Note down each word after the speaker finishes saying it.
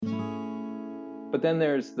But then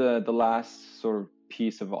there's the last sort of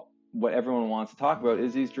piece of what everyone wants to talk about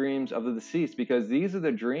is these dreams of the deceased, because these are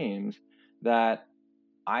the dreams that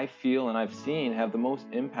I feel and I've seen have the most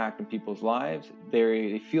impact in people's lives.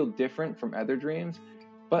 They feel different from other dreams,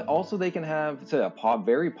 but also they can have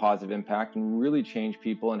very positive impact and really change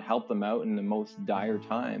people and help them out in the most dire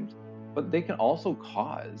times. But they can also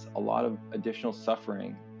cause a lot of additional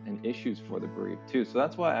suffering and issues for the bereaved too. So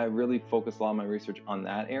that's why I really focus a lot of my research on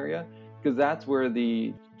that area, because that's where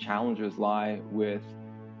the challenges lie with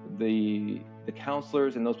the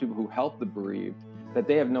counselors and those people who help the bereaved, that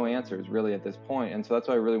they have no answers really at this point. And so that's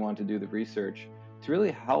why I really want to do the research, to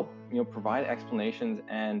really help provide explanations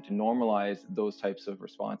and to normalize those types of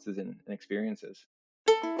responses and experiences.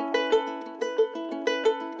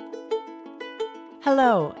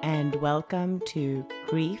 Hello and welcome to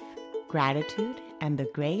Grief, Gratitude, and the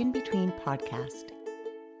Gray in Between podcast.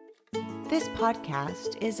 This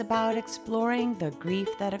podcast is about exploring the grief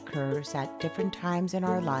that occurs at different times in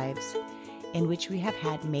our lives, in which we have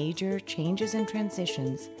had major changes and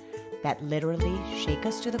transitions that literally shake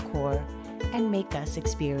us to the core and make us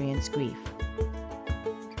experience grief.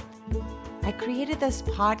 I created this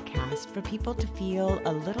podcast for people to feel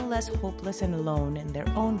a little less hopeless and alone in their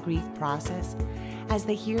own grief process as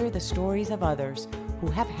they hear the stories of others who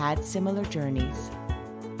have had similar journeys.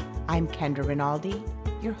 I'm Kendra Rinaldi,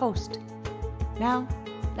 your host. Now,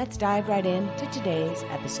 let's dive right into today's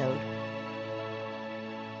episode.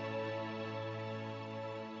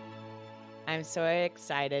 I'm so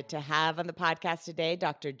excited to have on the podcast today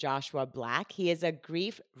Dr. Joshua Black. He is a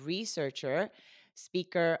grief researcher,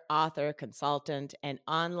 speaker, author, consultant, and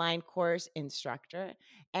online course instructor.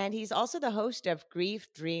 And he's also the host of Grief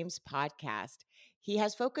Dreams podcast. He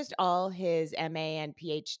has focused all his MA and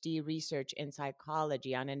PhD research in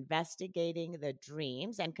psychology on investigating the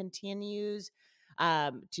dreams and continues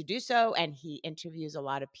to do so. And he interviews a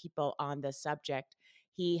lot of people on the subject.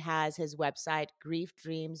 He has his website,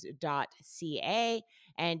 griefdreams.ca,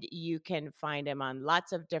 and you can find him on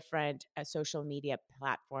lots of different social media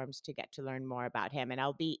platforms to get to learn more about him. And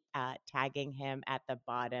I'll be tagging him at the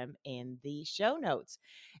bottom in the show notes.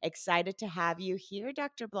 Excited to have you here,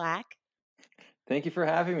 Dr. Black. Thank you for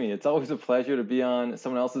having me. It's always a pleasure to be on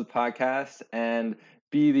someone else's podcast and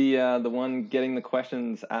be the one getting the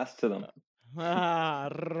questions asked to them.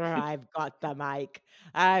 I've got the mic.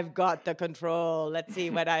 I've got the control. Let's see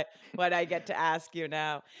what I get to ask you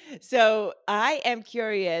now. So I am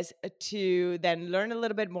curious to then learn a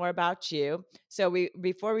little bit more about you. So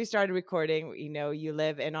before we started recording, you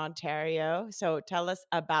live in Ontario. So tell us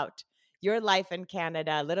about your life in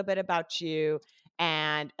Canada, a little bit about you,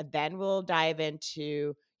 and then we'll dive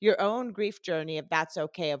into your own grief journey, if that's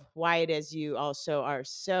okay, of why it is you also are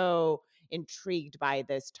so intrigued by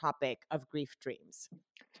this topic of grief dreams.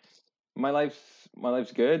 My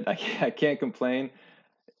life's good. I can't complain.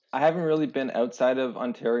 I haven't really been outside of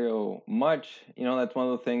Ontario much. That's one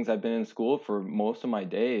of the things. I've been in school for most of my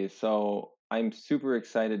days. So I'm super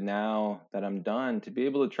excited now that I'm done to be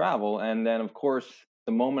able to travel. And then, of course,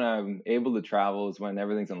 the moment I'm able to travel is when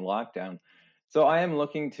everything's in lockdown. So I am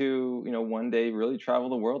looking to, one day really travel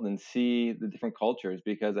the world and see the different cultures,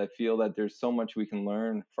 because I feel that there's so much we can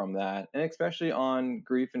learn from that. And especially on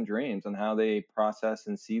grief and dreams and how they process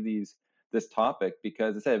and see this topic.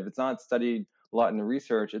 Because I said, if it's not studied a lot in the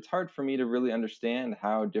research, it's hard for me to really understand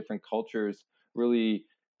how different cultures really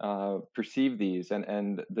perceive these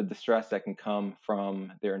and the distress that can come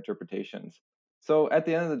from their interpretations. So at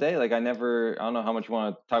the end of the day, I don't know how much you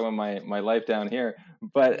want to talk about my life down here,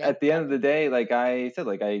 but at the end of the day, like I said,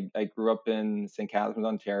 I grew up in St. Catharines,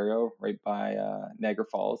 Ontario, right by Niagara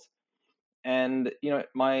Falls. And,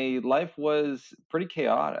 my life was pretty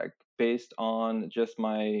chaotic based on just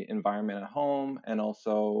my environment at home and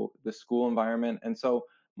also the school environment. And so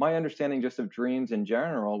my understanding just of dreams in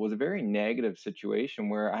general was a very negative situation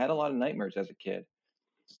where I had a lot of nightmares as a kid.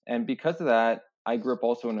 And because of that, I grew up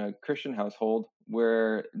also in a Christian household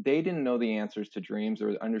where they didn't know the answers to dreams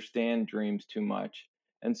or understand dreams too much.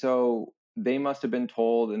 And so they must have been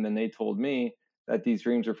told, and then they told me that these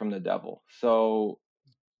dreams are from the devil. So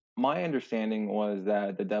my understanding was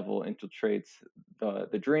that the devil infiltrates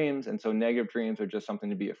the dreams, and so negative dreams are just something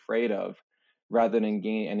to be afraid of rather than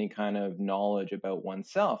gain any kind of knowledge about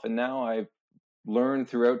oneself. And now I've learned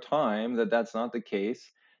throughout time that that's not the case,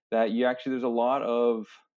 that there's a lot of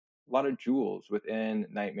jewels within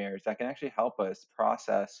nightmares that can actually help us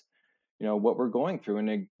process what we're going through and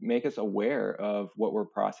to make us aware of what we're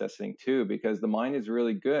processing too, because the mind is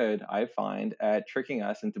really good, I find, at tricking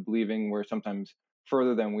us into believing we're sometimes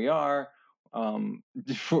further than we are,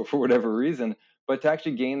 for whatever reason. But to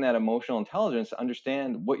actually gain that emotional intelligence, to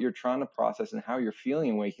understand what you're trying to process and how you're feeling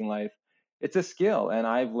in waking life, it's a skill. And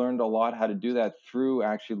I've learned a lot how to do that through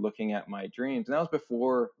actually looking at my dreams. And that was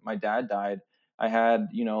before my dad died. I had,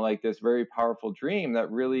 like this very powerful dream that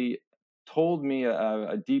really told me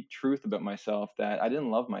a deep truth about myself, that I didn't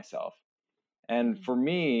love myself. And Mm. for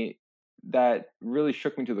me, that really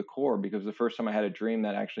shook me to the core, because the first time I had a dream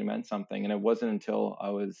that actually meant something. And it wasn't until I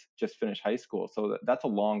was just finished high school. So that's a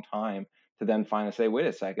long time to then finally say, wait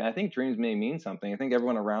a second, I think dreams may mean something. I think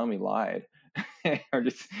everyone around me lied. Or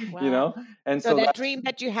just, you Wow. know? And So so that that's dream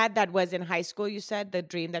that you had that was in high school, you said? The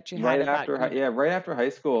dream that you had right about after, you. yeah, right after high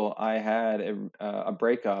school, I had a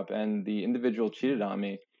breakup, and the individual cheated Mm. on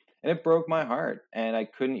me, and it broke my heart. And I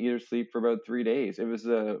couldn't eat or sleep for about 3 days. It was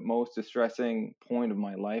the most distressing point of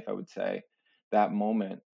my life, I would say, that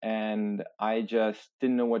moment. And I just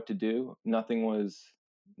didn't know what to do.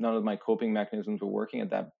 None of my coping mechanisms were working at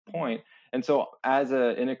that Mhm. point. And so,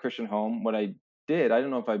 in a Christian home, what I did, I don't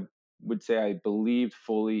know if I would say I believed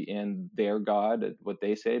fully in their God, what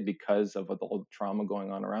they say, because of all the trauma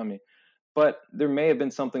going on around me. But there may have been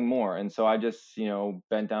something more. And so I just,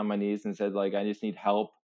 bent down my knees and said, like, I just need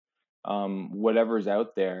help. Whatever's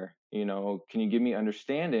out there, can you give me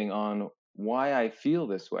understanding on why I feel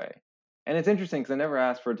this way? And it's interesting because I never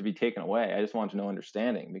asked for it to be taken away. I just wanted to know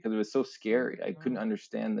understanding, because it was so scary. I couldn't Mhm.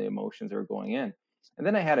 understand the emotions that were going in. And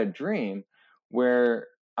then I had a dream where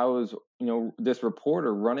I was, this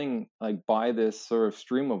reporter running like by this sort of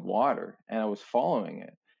stream of water, and I was following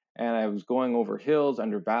it. And I was going over hills,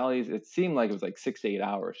 under valleys. It seemed like it was like 6 to 8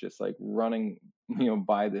 hours just like running,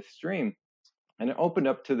 by this stream. And it opened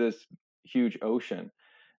up to this huge ocean.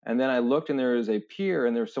 And then I looked, and there was a pier,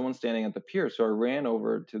 and there was someone standing at the pier. So I ran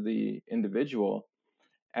over to the individual,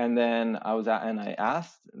 and then I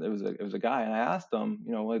asked, it was a guy, and I asked him,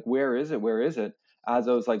 like, where is it? Where is it? As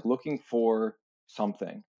I was like looking for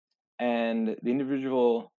something. And the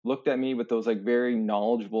individual looked at me with those like very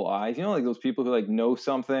knowledgeable eyes, like those people who like know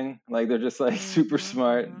something, like they're just like super Mhm,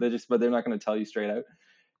 smart. mhm. But they're not going to tell you straight out.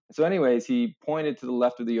 So, anyways, he pointed to the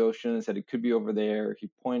left of the ocean and said it could be over there. He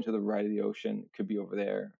pointed to the right of the ocean, it could be over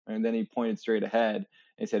there. And then he pointed straight ahead and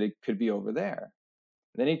he said it could be over there.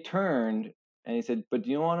 Then he turned and he said, but do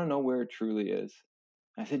you want to know where it truly is?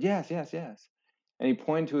 I said, yes, yes, yes. And he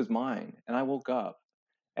pointed to his mind, and I woke up.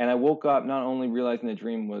 And I woke up not only realizing the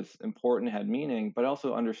dream was important, had meaning, but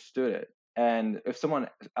also understood it. And if someone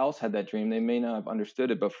else had that dream, they may not have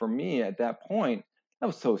understood it. But for me at that point, that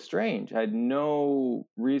was so strange. I had no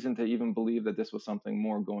reason to even believe that this was something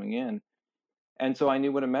more going in. And so I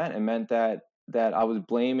knew what it meant. It meant that I was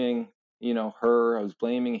blaming, her, I was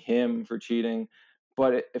blaming him for cheating.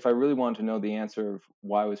 But if I really wanted to know the answer of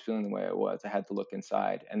why I was feeling the way I was, I had to look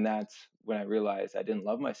inside. And that's when I realized I didn't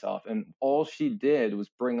love myself. And all she did was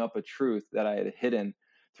bring up a truth that I had hidden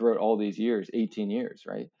throughout all these years, 18 years,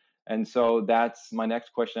 right? And so that's my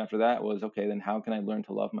next question after that was, okay, then how can I learn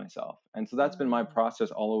to love myself? And so that's been my Mm.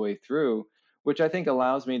 process all the way through, which I think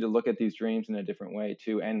allows me to look at these dreams in a different way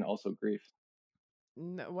too, and also grief.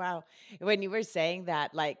 Wow. When you were saying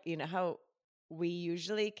that, like, how we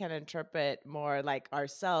usually can interpret more like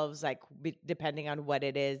ourselves, like depending on what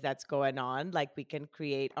it is that's going on, like we can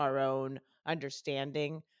create our own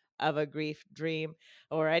understanding of a grief dream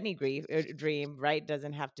or any grief dream, right?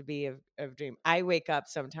 Doesn't have to be a dream. I wake up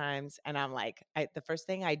sometimes and I'm like, the first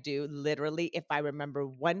thing I do, literally, if I remember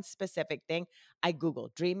one specific thing, I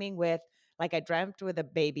Google dreaming with, like I dreamt with a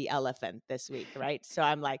baby elephant this week, right? So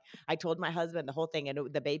I'm like, I told my husband the whole thing,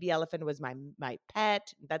 and the baby elephant was my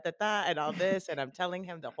pet, da da da, and all this, and I'm telling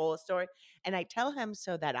him the whole story, and I tell him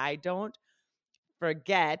so that I don't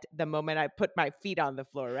forget the moment I put my feet on the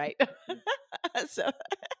floor, right? So,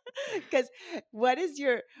 because what is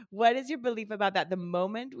your belief about that? The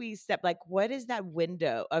moment we step, like, what is that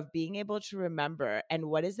window of being able to remember, and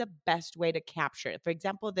what is the best way to capture it? For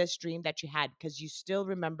example, this dream that you had, because you still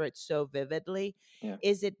remember it so vividly, Yeah.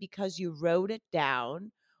 is it because you wrote it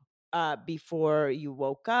down before you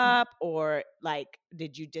woke up, or like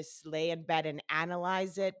did you just lay in bed and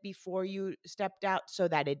analyze it before you stepped out so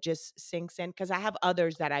that it just sinks in? Because I have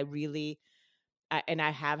others that I really and I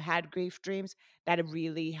have had grief dreams that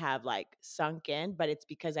really have like sunk in, but it's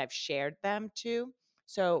because I've shared them too.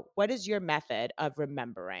 So what is your method of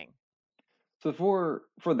remembering? So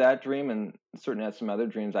for that dream, and certain some other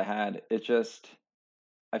dreams I had, it just,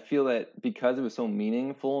 I feel that because it was so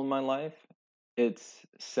meaningful in my life, it's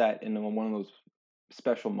set in one of those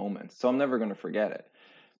special moments. So I'm never going to forget it.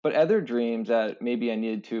 But other dreams that maybe I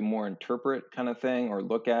needed to more interpret, kind of thing, or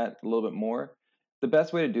look at a little bit more, the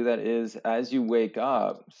best way to do that is as you wake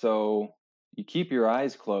up. So you keep your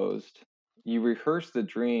eyes closed, you rehearse the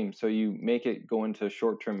dream, so you make it go into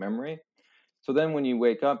short-term memory. So then when you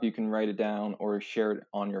wake up, you can write it down or share it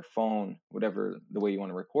on your phone, whatever the way you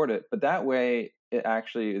want to record it. But that way it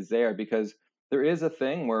actually is there, because there is a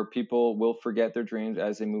thing where people will forget their dreams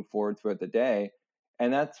as they move forward throughout the day.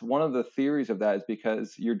 And that's one of the theories of that, is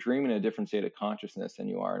because you're dreaming in a different state of consciousness than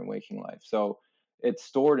you are in waking life. So it's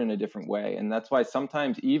stored in a different way. And that's why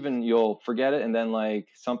sometimes even you'll forget it, and then like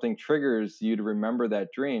something triggers you to remember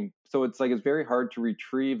that dream. So it's like it's very hard to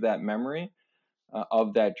retrieve that memory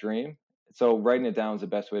of that dream. So writing it down is the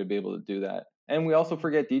best way to be able to do that. And we also Mm,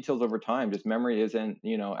 forget details over time. Just memory isn't,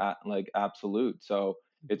 like absolute. So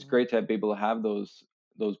it's mhm, great to be able to have those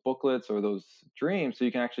booklets or those dreams, so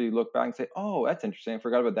you can actually look back and say, "Oh, that's interesting. I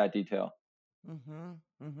forgot about that detail." mhm,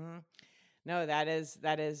 mhm. No, that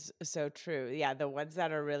is so true. Yeah, the ones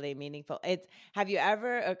that are really meaningful. It's have you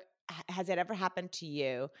ever has it ever happened to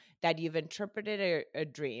you that you've interpreted a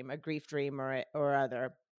dream, a grief dream or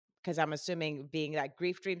other? Because I'm assuming being that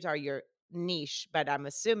grief dreams are your niche, but I'm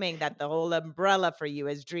assuming that the whole umbrella for you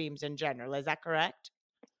is dreams in general. Is that correct?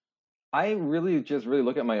 I really just really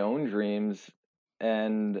look at my own dreams,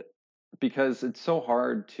 and because it's so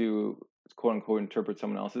hard to quote unquote interpret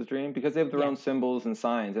someone else's dream, because they have their own Yes, symbols and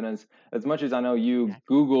signs. And as much as I know you exactly.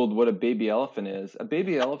 Googled what a baby elephant is, a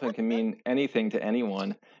baby elephant can mean anything to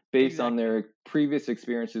anyone based on Exactly. their previous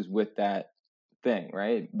experiences with that thing,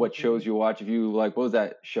 right? What shows Mhm. you watch. If you like, what was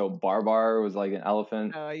that show? Barbar was like an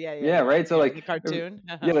elephant. Oh, yeah, yeah, Yeah, yeah, right. So yeah, like, the cartoon.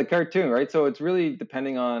 yeah, Uh-huh. the cartoon, right? So it's really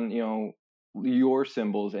depending on, your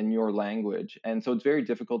symbols and your language. And so it's very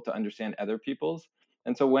difficult to understand other people's.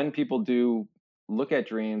 And so when people do look at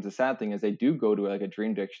dreams, the sad thing is they do go to like a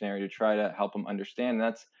dream dictionary to try to help them understand. And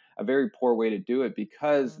that's a very poor way to do it,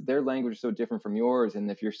 because Mm, their language is so different from yours.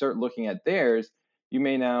 And if you start looking at theirs, you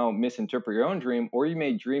may now misinterpret your own dream, or you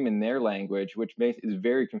may dream in their language, which makes is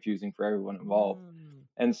very confusing for everyone involved. mm,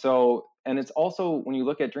 And so, and it's also, when you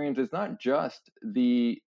look at dreams, it's not just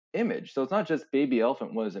the image. So it's not just baby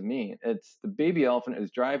elephant, what does it mean? It's the baby elephant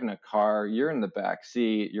is driving a car, you're in the back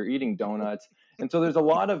seat, you're eating donuts. And so there's a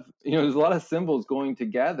lot of, there's a lot of symbols going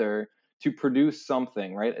together to produce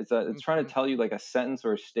something, right? It's trying to mhm, tell you like a sentence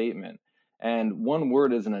or a statement. And one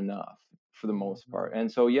word isn't enough for the most part. mhm,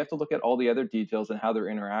 And so you have to look at all the other details and how they're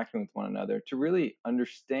interacting with one another to really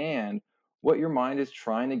understand what your mind is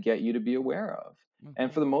trying to get you to be aware of.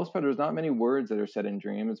 And for mhm, the most part, there's not many words that are said in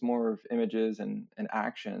dream. It's more of images and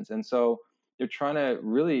actions. And so you're trying to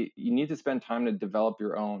really, you need to spend time to develop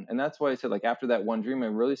your own. And that's why I said, like, after that one dream, I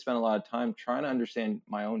really spent a lot of time trying to understand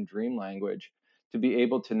my own dream language, to be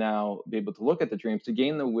able to now be able to look at the dreams, to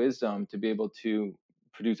gain the wisdom, to be able to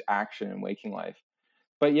produce action in waking life.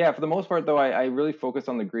 But yeah, for the most part, though, I really focus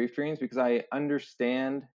on the grief dreams, because I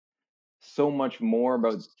understand so much more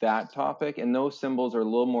about that topic, and those symbols are a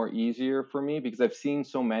little more easier for me because I've seen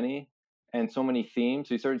so many and so many themes.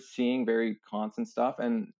 So you start seeing very constant stuff,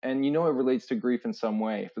 and it relates to grief in some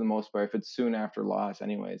way for the most part, if it's soon after loss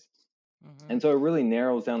anyways. And mhm. so it really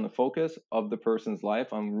narrows down the focus of the person's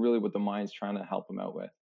life on really what the mind's trying to help them out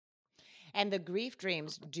with. And the grief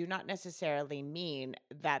dreams do not necessarily mean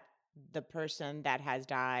that the person that has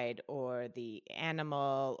died or the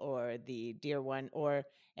animal or the dear one or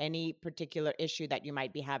any particular issue that you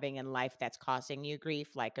might be having in life that's causing you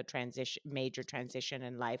grief, like a transition, major transition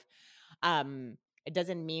in life. It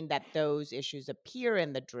doesn't mean that those issues appear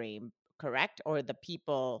in the dream, correct? Or the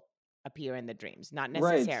people appear in the dreams, not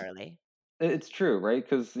Right. necessarily. It's true, right?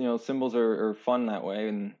 Because symbols are fun that way,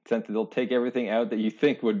 and since they'll take everything out that you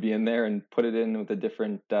think would be in there and put it in with a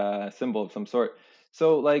different symbol of some sort.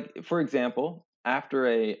 So, like for example, after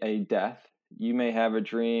a death, you may have a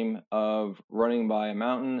dream of running by a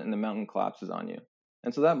mountain, and the mountain collapses on you,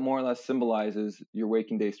 and so that more or less symbolizes your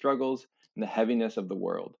waking day struggles and the heaviness of the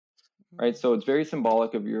world, right? Mm, So it's very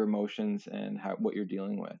symbolic of your emotions and what you're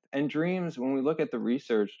dealing with. And dreams, when we look at the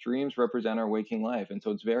research, dreams represent our waking life, and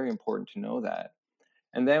so it's very important to know that.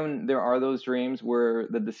 And then there are those dreams where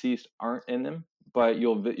the deceased aren't in them, but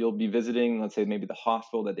you'll be visiting, let's say maybe the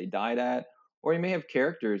hospital that they died at, or you may have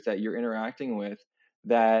characters that you're interacting with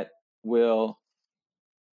that will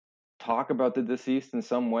talk about the deceased in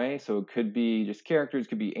some way. So it could be just characters,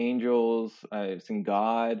 could be angels, some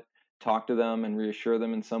God, talk to them and reassure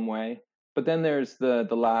them in some way. But then there's the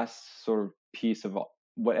last sort of piece of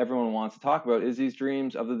what everyone wants to talk about, is these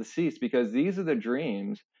dreams of the deceased, because these are the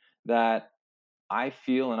dreams that I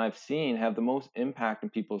feel and I've seen have the most impact in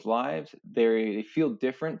people's lives. They feel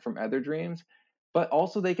different from other dreams, but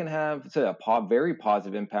also they can have, say, a very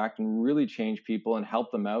positive impact and really change people and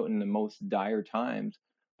help them out in the most dire times.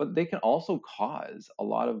 But they can also cause a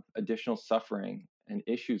lot of additional suffering and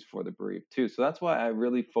issues for the bereaved too. So that's why I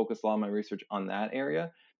really focus a lot of my research on that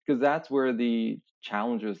area, because that's where the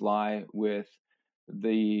challenges lie with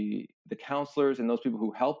the counselors and those people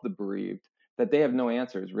who help the bereaved, that they have no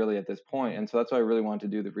answers really at this point. And so that's why I really wanted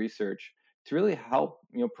to do the research, to really help,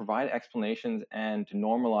 provide explanations and to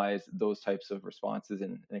normalize those types of responses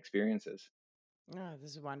and experiences. Oh,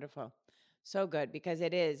 this is wonderful. So good because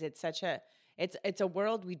it is. It's such a it's a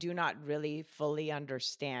world we do not really fully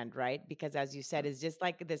understand, right? Because as you said, it's just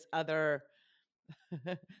like this other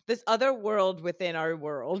this other world within our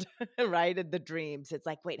world, right? In the dreams. It's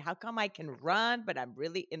like, wait, how come I can run, but I'm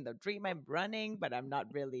really in the dream I'm running, but I'm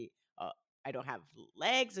not really I don't have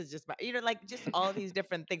legs. It's just my, like just all these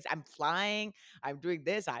different things. I'm flying. I'm doing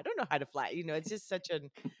this. I don't know how to fly. It's just such an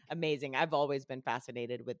amazing. I've always been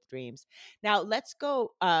fascinated with dreams. Now let's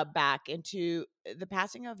go back into the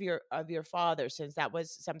passing of your father, since that was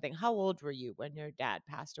something. How old were you when your dad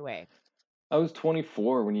passed away? I was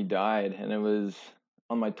 24 when he died, and it was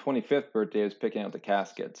on my 25th birthday. I was picking out the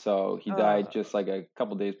casket, so he died Oh. just like a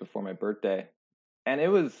couple days before my birthday. And it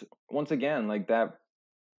was, once again, like that.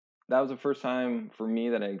 That was the first time for me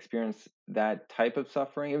that I experienced that type of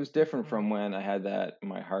suffering. It was different Mhm. from when I had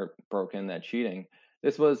my heart broken, that cheating.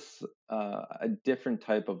 This was a different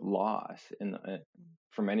type of loss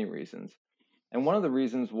for many reasons. And one of the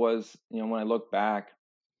reasons was, when I look back,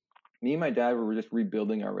 me and my dad were just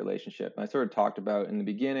rebuilding our relationship. And I sort of talked about in the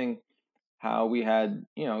beginning how we had,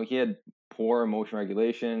 he had poor emotion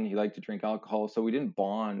regulation. He liked to drink alcohol. So we didn't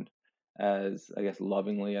bond as, I guess,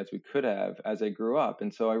 lovingly as we could have as I grew up.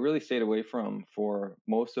 And so I really stayed away from him for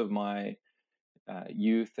most of my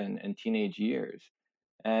youth and teenage years.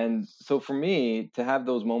 And so for me to have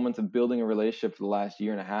those moments of building a relationship for the last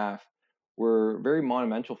year and a half were very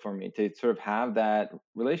monumental for me, to sort of have that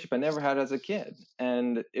relationship I never had as a kid.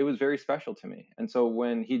 And it was very special to me. And so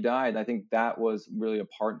when he died, I think that was really a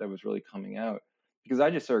part that was really coming out, because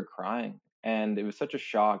I just started crying. And it was such a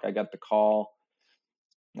shock. I got the call,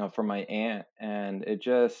 from my aunt, and it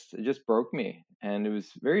just broke me. And it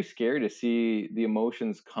was very scary to see the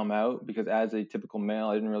emotions come out, because as a typical male,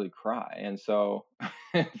 I didn't really cry. And so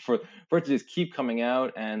for for it to just keep coming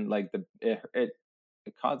out, and like it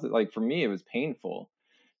caused it, like, for me it was painful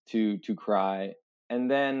to cry. And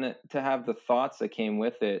then to have the thoughts that came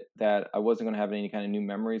with it, that I wasn't going to have any kind of new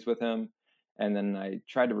memories with him. And then I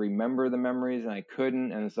tried to remember the memories and I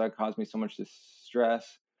couldn't, and so that caused me so much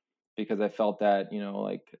distress, because I felt that,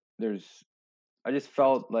 like, I just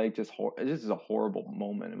felt like this is a horrible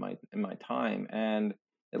moment in my time. And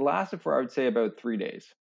it lasted for, I would say, about 3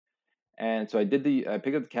 days. And so I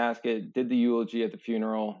picked up the casket, did the eulogy at the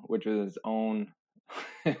funeral, which was its own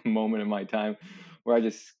moment in my time, where I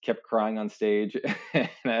just kept crying on stage.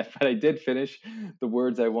 But I did finish the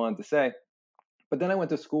words I wanted to say. But then I went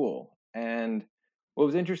to school, and what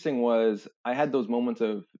was interesting was I had those moments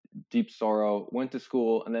of deep sorrow, went to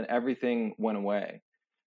school, and then everything went away.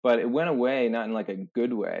 But it went away not in like a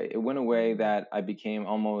good way. It went away Mm. that I became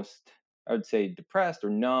almost, I would say, depressed or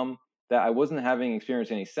numb, that I wasn't having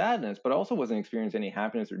experienced any sadness, but also wasn't experiencing any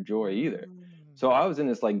happiness or joy either. Mm. So I was in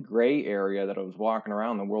this like gray area that I was walking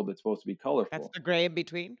around the world that's supposed to be That's colorful. the gray in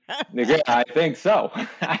between? Yeah, I think so.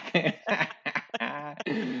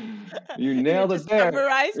 You nailed it there.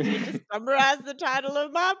 You just summarized the title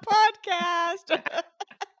of my podcast.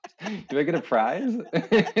 Do I get a prize?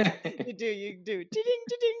 You do. Ding,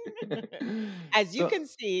 ding. As you So, can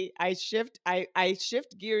see, I shift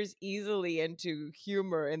gears easily into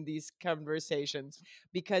humor in these conversations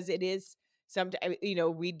because it is sometimes,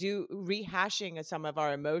 we do rehashing of some of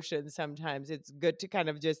our emotions. Sometimes it's good to kind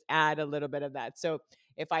of just add a little bit of that. So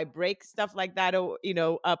if I break stuff like that,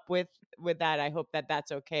 up with that, I hope that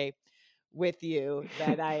that's okay with you,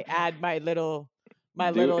 that I add my do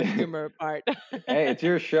little humor part. hey, it's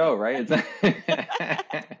your show, right?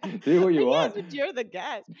 Do what you Yes, want. but you're the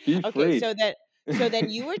guest. Be Okay, free. so then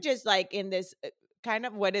you were just like in this kind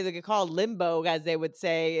of, what is it called, limbo, as they would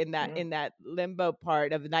say, Yeah, in that limbo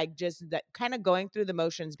part of like just that kind of going through the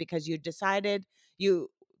motions, because you decided you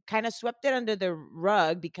kind of swept it under the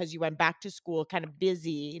rug because you went back to school, kind of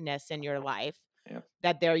busyness in your life, yeah.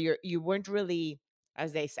 that there you weren't really,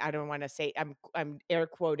 as they say, I don't want to say, I'm air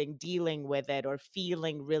quoting, dealing with it or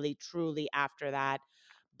feeling really truly after that,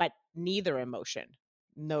 but neither emotion,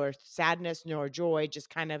 nor sadness nor joy, just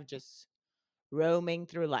kind of just roaming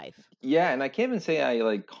through life. Yeah, and I can't even say I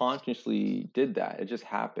like consciously did that. It just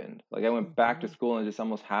happened. Like I went back to Mhm. school and it just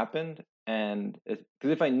almost happened. And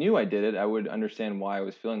because if I knew I did it, I would understand why I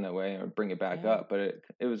was feeling that way and would bring it back Yeah. up. But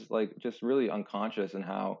it was like just really unconscious, and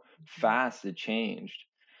how Mhm. fast it changed.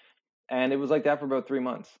 And it was like that for about 3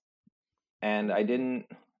 months. And I Mm. didn't.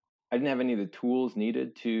 I didn't have any of the tools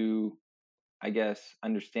needed to, I guess,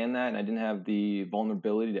 understand that, and I didn't have the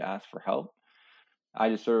vulnerability to ask for help. I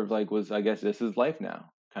just sort of like was, I guess, this is life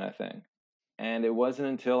now kind of thing. And it wasn't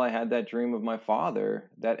until I had that dream of my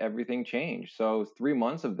father that everything changed. So it was 3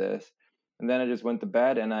 months of this, and then I just went to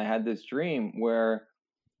bed and I had this dream where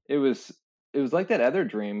it was it was like that other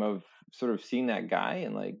dream of sort of seeing that guy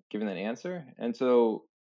and like giving that answer. And so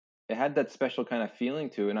it had that special kind of feeling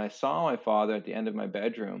to it. And I saw my father at the end of my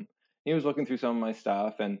bedroom. He was looking through some of my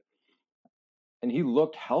stuff, and he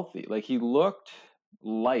looked healthy. Like he looked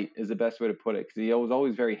light is the best way to put it, because he was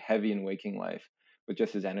always very heavy in waking life with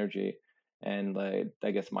just his energy and like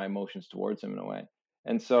I guess my emotions towards him in a way.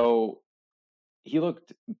 And so he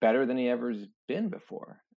looked better than he ever's been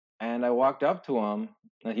before. And I walked up to him,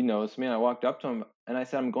 and he noticed me, and I walked up to him and I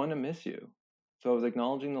said, I'm going to miss you. So I was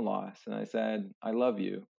acknowledging the loss and I said, I love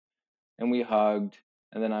you. And we hugged,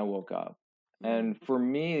 and then I woke up. And Mm. for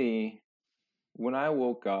me, when I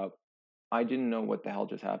woke up, I didn't know what the hell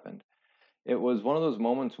just happened. It was one of those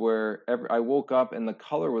moments where I woke up and the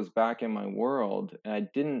color was back in my world,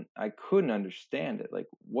 and I couldn't understand it. Like,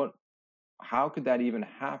 how could that even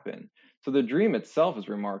happen? So the dream itself is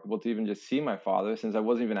remarkable to even just see my father, since I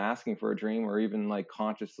wasn't even asking for a dream or even like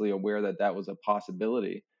consciously aware that that was a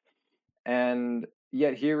possibility. And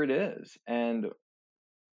yet here it is. And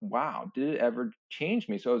wow, did it ever change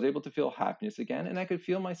me? So I was able to feel happiness again, and I could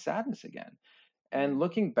feel my sadness again. And Mm.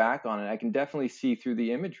 looking back on it, I can definitely see through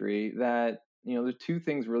the imagery that, the two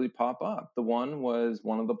things really pop up. The one was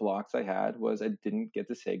one of the blocks I had was I didn't get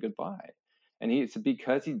to say goodbye. And it's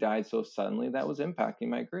because he died so suddenly that was impacting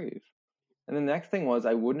my grief. And the next thing was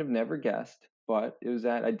I wouldn't have never guessed, but it was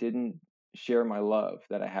that I didn't share my love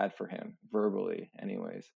that I had for him verbally,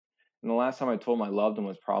 anyways. And the last time I told him I loved him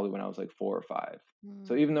was probably when I was like 4 or 5.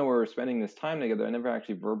 So Mm. even though we were spending this time together, I never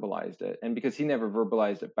actually verbalized it. And because he never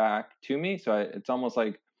verbalized it back to me, so it's almost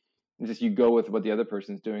like just you go with what the other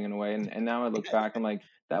person's doing in a way. And now I look back, I'm like,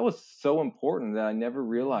 that was so important that I never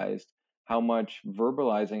realized how much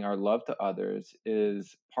verbalizing our love to others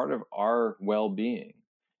is part of our well-being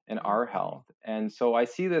and our Mhm. health. And so I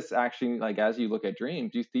see this actually, like as you look at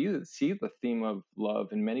dreams, you see the theme of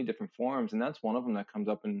love in many different forms, and that's one of them that comes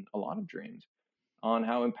up in a lot of dreams on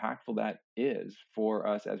how impactful that is for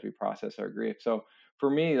us as we process our grief. So for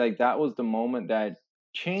me, like that was the moment that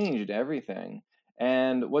changed everything.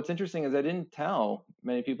 And what's interesting is I didn't tell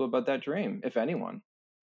many people about that dream, if anyone.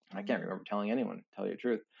 I can't Mhm. remember telling anyone, to tell you the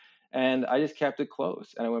truth. And I just kept it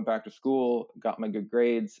close. And I went back to school, got my good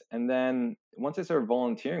grades. And then once I started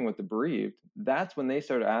volunteering with the bereaved, that's when they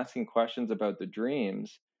started asking questions about the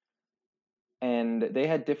dreams, and they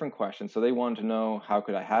had different questions. So they wanted to know, how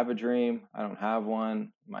could I have a dream? I don't have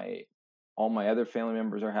one. My All my other family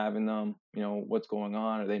members are having them. What's going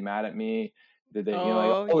on? Are they mad at me? Did they,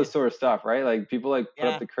 like Oh, all yeah. this sort of stuff, right? Like people like put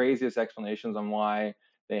up Yeah. the craziest explanations on why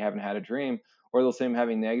they haven't had a dream, or they'll say I'm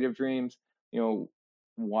having negative dreams.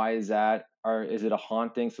 Why is that? Or is it a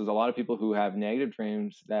haunting? So there's a lot of people who have negative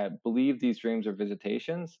dreams that believe these dreams are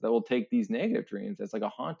visitations that will take these negative dreams as like a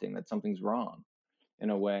haunting, that something's wrong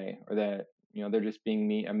in a way, or that they're just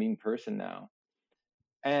being a mean person now.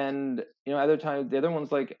 And other times the other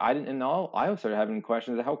one's like I didn't, and all I started having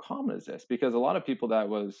questions of how common is this, because a lot of people that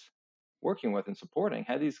was working with and supporting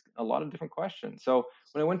had these a lot of different questions. So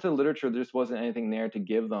when I went to the literature, there just wasn't anything there to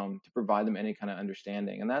give them, to provide them any kind of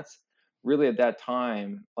understanding. And that's really at that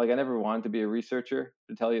time, like I never wanted to be a researcher,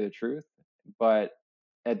 to tell you the truth. But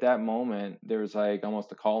at that moment, there was like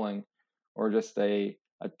almost a calling, or just a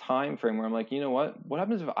time frame where I'm like, you know what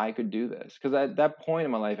happens if I could do this? Because at that point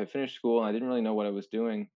in my life, I finished school and I didn't really know what I was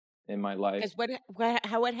doing in my life. 'Cause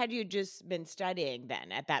what had you just been studying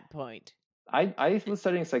then at that point? I was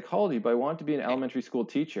studying psychology, but I wanted to be an Okay. elementary school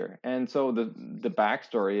teacher. And so the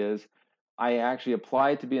backstory is I actually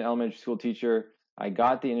applied to be an elementary school teacher. I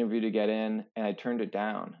got the interview to get in and I turned it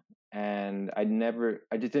down. And I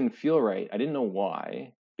just didn't feel right. I didn't know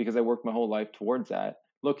why, because I worked my whole life towards that.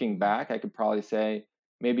 Looking Mhm. back, I could probably say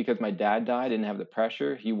maybe because my dad died, I didn't have the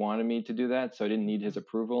pressure. He wanted me to do that. So I didn't need his Mhm.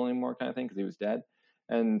 approval anymore, kind of thing, because he was dead.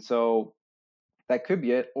 And so that could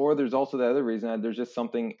be it. Or there's also the other reason that there's just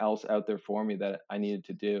something else out there for me that I needed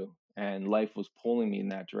to do. And life was pulling me in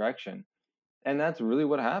that direction. And that's really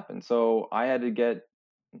what happened. So I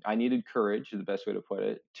needed courage, is the best way to put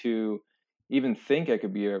it, to even think I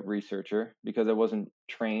could be a researcher, because I wasn't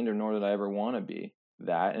trained, or nor did I ever want to be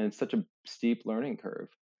that. And it's such a steep learning curve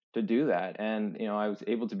to do that. And, I was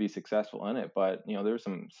able to be successful in it. But, there were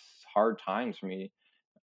some hard times for me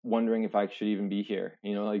wondering if I should even be here,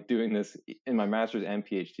 like doing this in my master's and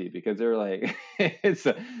PhD, because they're like,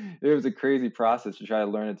 it was a crazy process to try to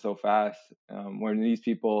learn it so fast. When these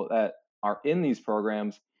people that are in these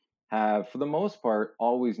programs have, for the most part,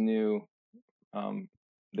 always knew um,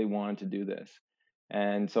 they wanted to do this.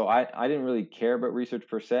 And so I didn't really care about research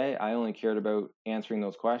per se. I only cared about answering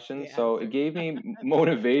those The questions. So it answer. gave me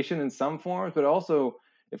motivation in some forms, but also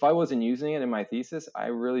if I wasn't using it in my thesis, I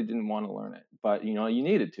really didn't want to learn it. But you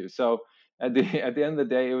needed to. So at the at the end of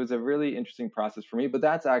the day, it was a really interesting process for me. But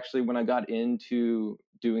that's actually when I got into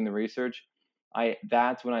doing the research. I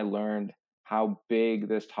That's when I learned how big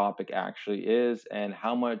this topic actually is and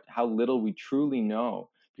how little we truly know,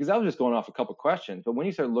 because I was just going off a couple questions. But when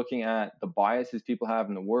you start looking at the biases people have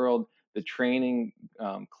in the world, the training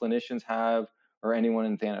clinicians have, or anyone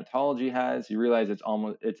in thanatology has, you realize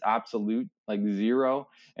it's absolute, like zero.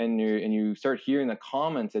 And you start hearing the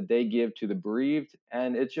comments that they give to the bereaved,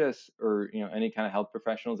 and it's just, or any kind of health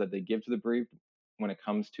professionals that they give to the bereaved when it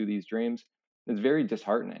comes to these dreams, it's very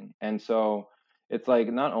disheartening. And so it's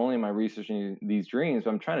like, not only am I researching these dreams, but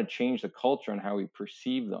I'm trying to change the culture and how we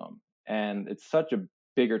perceive them. And it's such a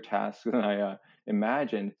bigger task than I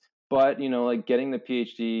imagined. But like getting the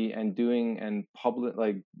PhD and doing and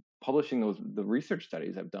publishing the research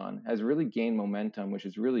studies I've done has really gained momentum, which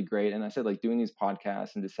is really great. And I said, like, doing these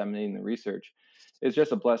podcasts and disseminating the research is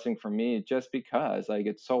just a blessing for me, just because like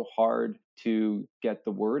it's so hard to get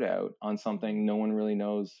the word out on something no one really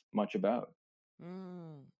knows much about.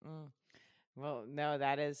 Mm, mm. Well, no,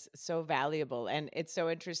 that is so valuable. And it's so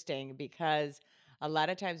interesting because a lot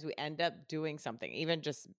of times we end up doing something, even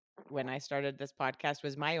just when I started this podcast,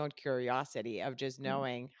 was my own curiosity of just Mm,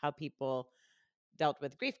 knowing how people dealt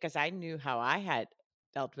with grief, because I knew how I had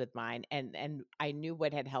dealt with mine, and I knew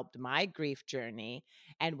what had helped my grief journey,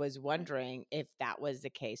 and was right. wondering if that was the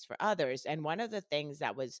case for others. And one of the things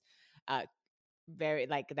that was uh, very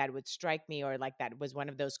like that would strike me, or like that was one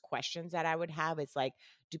of those questions that I would have, is like,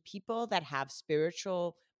 do people that have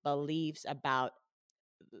spiritual beliefs about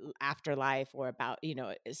afterlife, or about,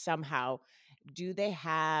 somehow, do they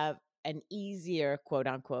have an easier, quote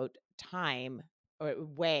unquote, time or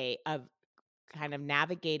way of kind of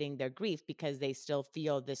navigating their grief, because they still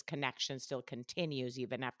feel this connection still continues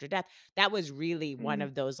even after death? That was really one Mm.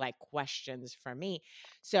 of those like questions for me.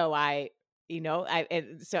 So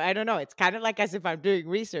so I don't know. It's kind of like as if I'm doing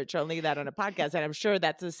research, only that on a podcast. And I'm sure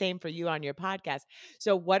that's the same for you on your podcast.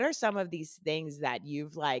 So what are some of these things that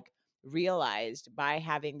you've like realized by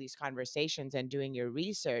having these conversations and doing your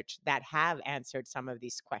research that have answered some of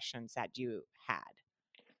these questions that you had?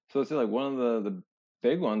 So it's like one of the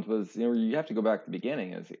big ones was, you have to go back to the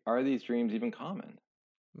beginning, is, are these dreams even common?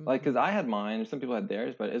 Like, because Hmm. I had mine, and some people had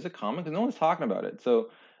theirs, but is it common? Because no one's talking about it. So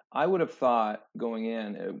I would have thought going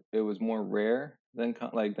in, it was more rare than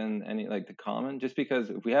than any, like, the common, just because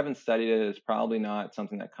if we haven't studied it, it's probably not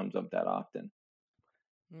something that comes up that often.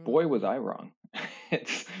 Boy, was Mm. I wrong.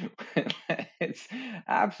 It's it's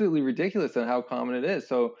absolutely ridiculous on how common it is.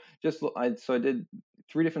 So I did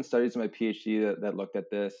three different studies in my PhD that looked at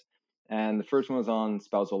this, and the first one was on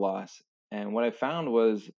spousal loss. And what I found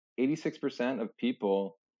was 86% of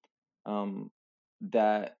people um,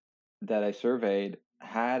 that I surveyed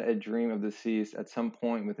had a dream of the deceased at some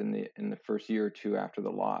point within the first year or two after the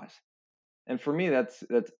loss. And for me, that's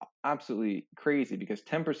absolutely crazy, because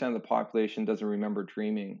 10% of the population doesn't remember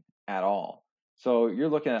dreaming at all. So you're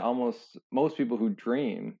looking at almost most people who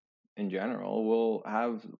dream in general will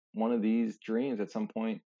have one of these dreams at some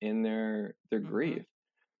point in their Mhm. grief,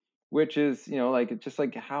 which is, like, just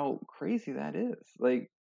like how crazy that is. Like,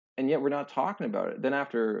 and yet we're not talking about it. Then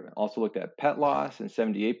after, also looked at pet loss, and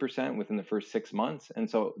 78% within the first 6 months. And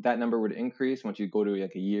so that number would increase once you go to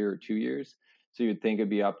like a year or 2 years. So you'd think it'd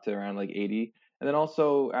be up to around like 80. And then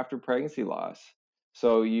also after pregnancy loss.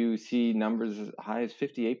 So you see numbers as high as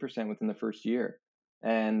 58% within the first year.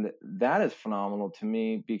 And that is phenomenal to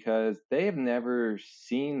me, because they have never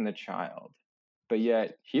seen the child, but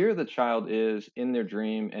yet here the child is in their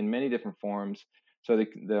dream in many different forms. So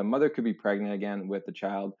the mother could be pregnant again with the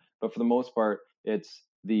child, but for the most part, it's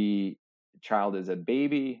the child is a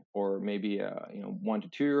baby, or maybe a 1 to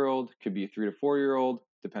 2 year old, could be a 3 to 4 year old,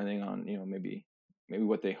 depending on maybe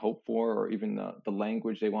what they hope for, or even the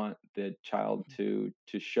language they want the child to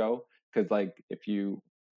show. Because like if you're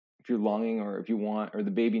longing, or if you want, or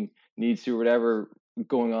the baby needs to, or whatever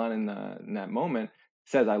going on in that moment,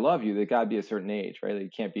 says I love you, they got to be a certain age, right? They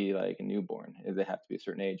can't be like a newborn. They have to be a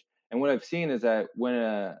certain age. And what I've seen is that when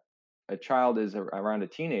a child is around a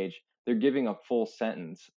teenage, they're giving a full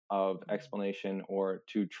sentence of Mm. explanation, or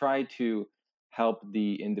to try to help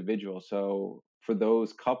the individual. So for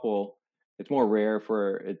those couple, it's more rare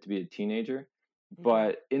for it to be a teenager. Mm-hmm.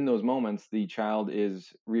 But in those moments, the child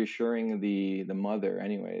is reassuring the mother,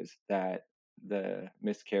 anyways, that the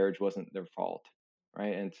miscarriage wasn't their fault,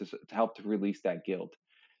 right? And to help to release that guilt.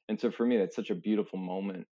 And so for me, that's such a beautiful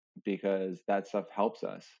moment because that stuff helps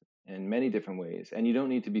us in many different ways. And you don't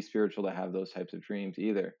need to be spiritual to have those types of dreams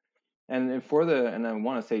either. And I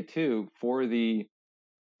want to say too, for the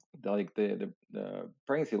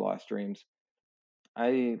pregnancy loss dreams,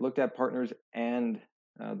 I looked at partners and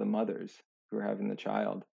the mothers who were having the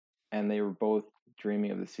child, and they were both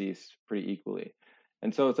dreaming of the deceased pretty equally.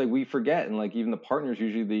 And so it's like we forget, and like even the partners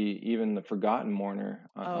usually even the forgotten mourner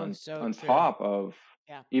Oh, so on true. top of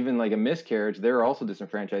Yeah. even like a miscarriage, they're also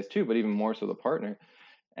disenfranchised too, but even more so the partner,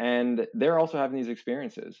 and they're also having these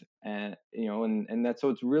experiences, and and that's, so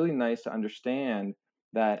it's really nice to understand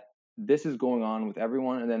that this is going on with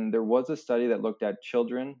everyone. And then there was a study that looked at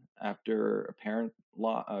children after a parent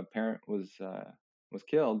was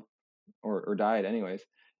killed or died anyways,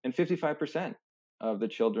 and 55% of the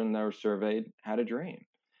children that were surveyed had a dream.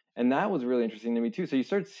 And that was really interesting to me too. So you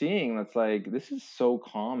start seeing that's like this is so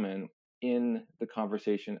common in the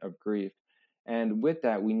conversation of grief. And with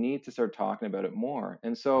that, we need to start talking about it more.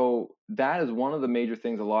 And so that is one of the major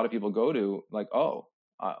things a lot of people go to, like, oh,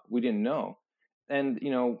 we didn't know. And,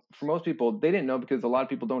 for most people, they didn't know because a lot of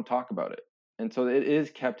people don't talk about it. And so it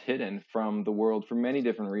is kept hidden from the world for many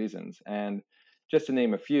different reasons. And just to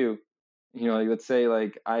name a few, like, let's say,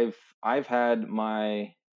 like, I've had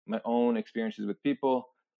my own experiences with people.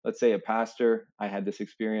 Let's say a pastor, I had this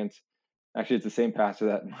experience. Actually, it's the same pastor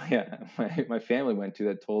that my family went to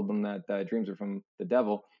that told them that dreams are from the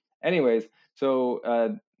devil. Anyways, so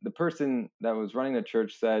the person that was running the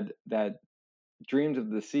church said that dreams of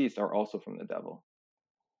the deceased are also from the devil,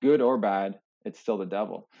 good or bad, it's still the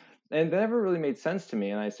devil. And that never really made sense to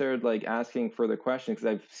me. And I started like asking further questions because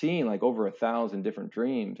I've seen like over 1,000 different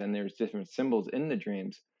dreams, and there's different symbols in the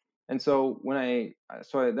dreams. And so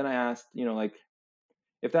then I asked, like,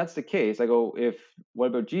 if that's the case, I go, if what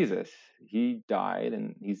about Jesus? He died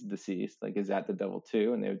and he's deceased. Like, is that the devil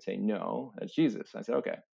too? And they would say, no, that's Jesus. I said,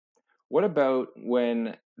 okay. What about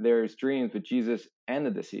when there's dreams with Jesus and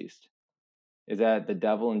the deceased? Is that the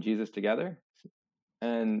devil and Jesus together?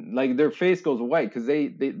 And like their face goes white because they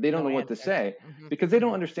don't No know what to answer. say Mm-hmm. because they don't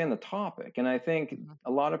Mm-hmm. understand the topic. And I think Mm-hmm.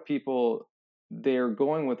 a lot of people, they're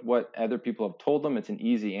going with what other people have told them. It's an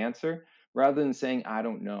easy answer rather than saying I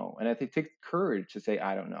don't know. And I think it takes courage to say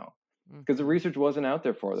I don't know because the Mm-hmm. research wasn't out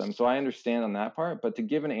there for them. So I understand on that part, but to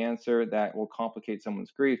give an answer that will complicate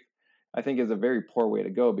someone's grief, I think is a very poor way to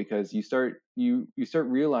go, because you start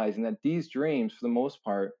realizing that these dreams for the most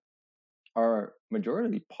part are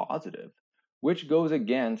majority positive, which goes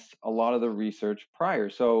against a lot of the research prior.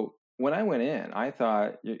 So when I went in, I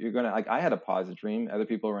thought you're gonna, like, I had a positive dream. Other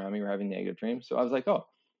people around me were having negative dreams. So I was like, oh,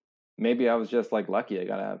 maybe I was just like lucky. I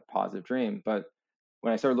got a positive dream. But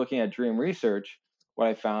when I started looking at dream research, what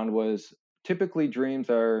I found was typically dreams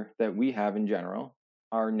are that we have in general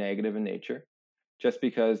are negative in nature, just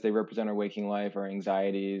because they represent our waking life, our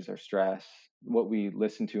anxieties, our stress, what we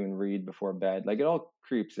listen to and read before bed. Like, it all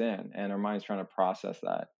creeps in, and our mind's trying to process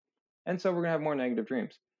that. And so we're going to have more negative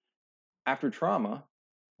dreams. After trauma,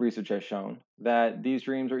 research has shown that these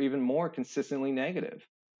dreams are even more consistently negative.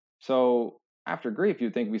 So after grief,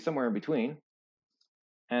 you'd think it'd be somewhere in between.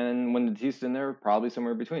 And when the deceased in there, probably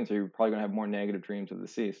somewhere in between. So you're probably going to have more negative dreams of the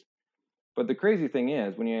deceased. But the crazy thing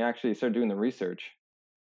is, when you actually start doing the research,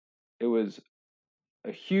 it was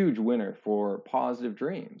a huge winner for positive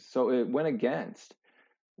dreams. So it went against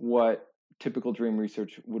what typical dream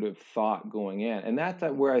research would have thought going in. And that's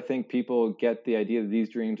where I think people get the idea that these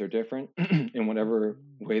dreams are different in whatever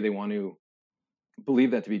Mm-hmm. way they want to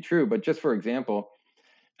believe that to be true. But just for example,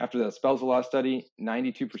 after the spousal loss study,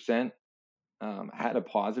 92% had a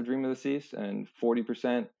positive dream of the deceased, and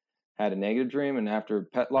 40% had a negative dream. And after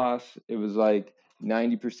pet loss, it was like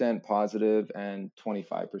 90% positive and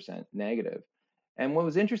 25% negative. And what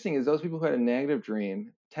was interesting is those people who had a negative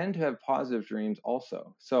dream tend to have positive dreams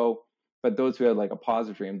also. So, but those who had like a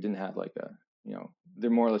positive dream didn't have like they're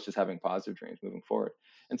more or less just having positive dreams moving forward.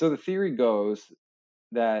 And so the theory goes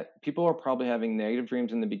that people are probably having negative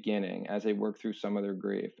dreams in the beginning as they work through some of their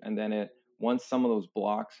grief. And then once some of those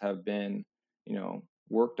blocks have been,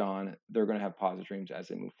 worked on, they're going to have positive dreams as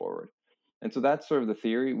they move forward. And so that's sort of the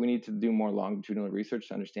theory. We need to do more longitudinal research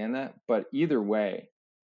to understand that. But either way,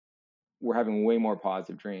 we're having way more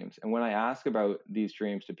positive dreams. And when I ask about these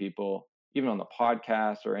dreams to people, even on the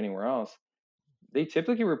podcast or anywhere else, they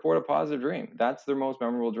typically report a positive dream. That's their most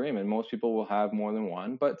memorable dream. And most people will have more than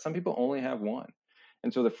one, but some people only have one.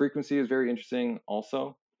 And so the frequency is very interesting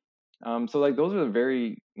also. So like those are the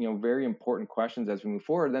very, very important questions as we move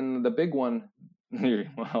forward. Then the big one,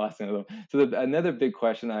 well, I'll ask another one. So another big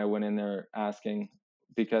question I went in there asking,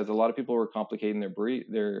 because a lot of people were complicating their grief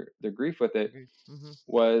with it, Agree. Mhm.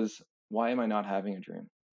 was why am I not having a dream?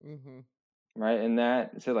 Mhm. Right? And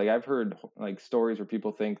that, so like I've heard like stories where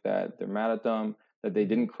people think that they're mad at them, that they Mhm.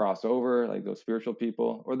 didn't cross over, like those spiritual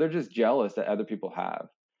people, or they're just jealous that other people have.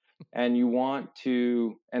 And you want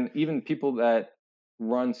to, and even people that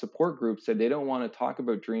run support groups said they don't want to talk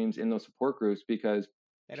about dreams in those support groups because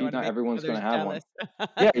They don't wanna not make everyone's going others to have one. jealous.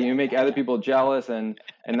 Yeah, Yeah, you make yeah, other yeah. people jealous, and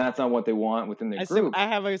that's not what they want within their group. I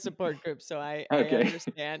have a support group, so Okay.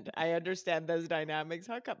 I understand those dynamics.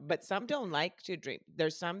 How come but some don't like to dream.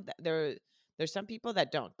 There's some people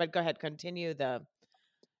that don't. But go ahead, continue the,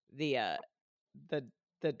 uh, the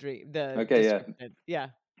the Okay, yeah. description. Yeah.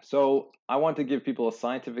 So I want to give people a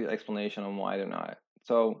scientific explanation on why they're not.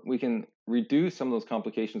 So we can reduce some of those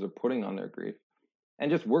complications of putting on their grief and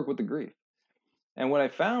just work with the grief. And what I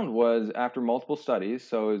found was after multiple studies,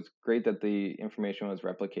 so it's great that the information was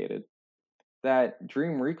replicated, that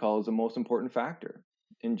dream recall is the most important factor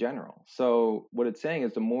in general. So what it's saying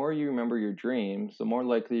is the more you remember your dreams, the more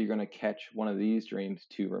likely you're going to catch one of these dreams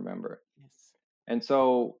to remember. Yes. And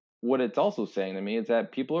so what it's also saying to me is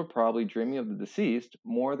that people are probably dreaming of the deceased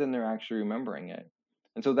more than they're actually remembering it.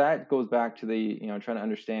 And so that goes back to the, trying to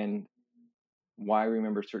understand why we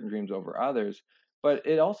remember certain dreams over others. But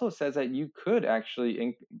it also says that you could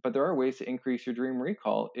actually, but there are ways to increase your dream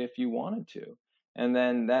recall if you wanted to. And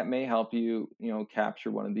then that may help you,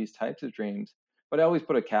 capture one of these types of dreams. But I always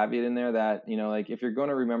put a caveat in there that, like if you're going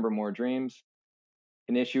to remember more dreams,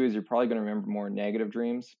 an issue is you're probably going to remember more negative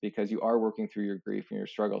dreams because you are working through your grief and your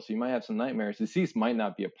struggle. So you might have some nightmares. Deceased might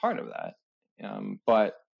not be a part of that,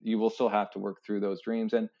 but you will still have to work through those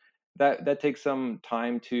dreams, and that takes some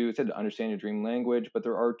time to, it said, to understand your dream language. But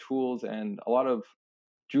there are tools and a lot of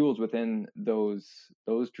jewels within those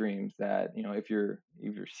dreams that, if you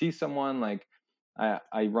see someone like,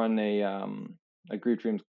 I run a grief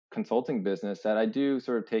dreams consulting business that I do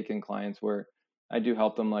sort of take in clients where I do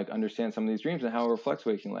help them like understand some of these dreams and how it reflects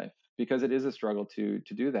waking life, because it is a struggle to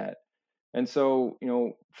do that. And so,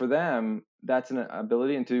 for them, that's an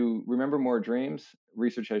ability. And to remember more dreams,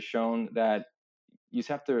 research has shown that you just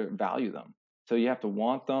have to value them. So you have to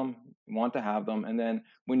want them, want to have them, and then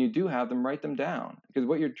when you do have them, write them down. Because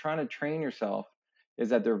what you're trying to train yourself is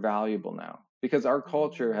that they're valuable now. Because our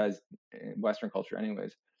culture Mm. has, Western culture,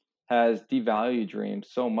 anyways, has devalued dreams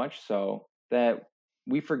so much so that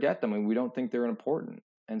we forget them and we don't think they're important.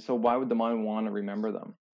 And so why would the mind want to remember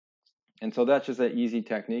them? And so that's just an easy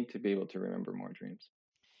technique to be able to remember more dreams.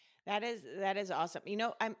 That is awesome.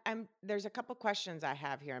 I'm there's a couple questions I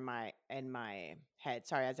have here in my head.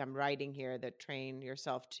 Sorry, as I'm writing here that train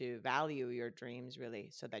yourself to value your dreams really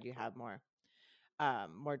so that you have more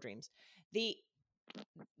dreams. The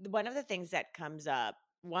one of the things that comes up,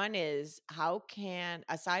 one is how can,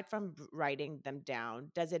 aside from writing them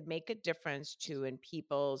down, does it make a difference to in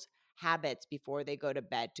people's habits before they go to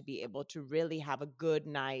bed to be able to really have a good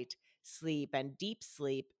night sleep and deep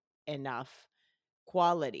sleep enough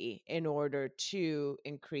quality in order to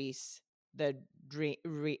increase the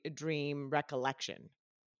dream recollection?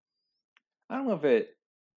 I don't know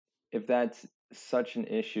if that's such an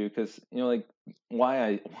issue, because like why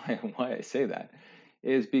I why I say that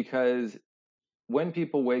is because when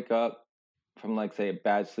people wake up from, like, say, a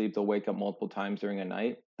bad sleep, they'll wake up multiple times during a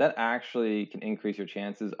night. That actually can increase your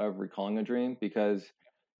chances of recalling a dream, because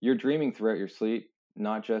you're dreaming throughout your sleep,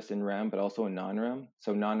 not just in REM, but also in non-REM.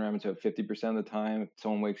 So non-REM is about 50% of the time. If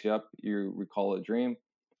someone wakes you up, you recall a dream.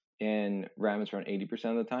 In REM, it's around 80%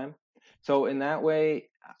 of the time. So in that way,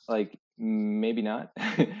 like maybe not,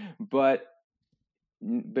 but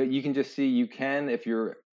you can just see, you can, if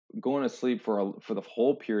you're going to sleep for the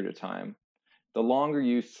whole period of time, the longer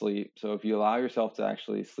you sleep, so if you allow yourself to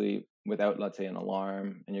actually sleep without, let's say, an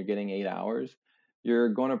alarm, and you're getting 8 hours, you're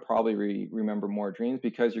going to probably remember more dreams,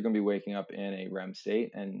 because you're going to be waking up in a REM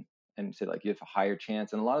state, and say like you have a higher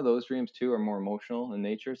chance. And a lot of those dreams too are more emotional in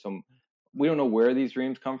nature. So we don't know where these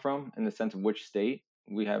dreams come from in the sense of which state.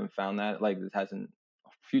 We haven't found that. Like this hasn't.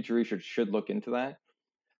 Future research should look into that.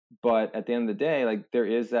 But at the end of the day, like there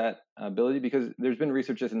is that ability, because there's been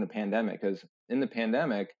research just in the pandemic. Because in the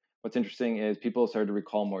pandemic, what's interesting is people started to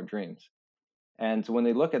recall more dreams. And so when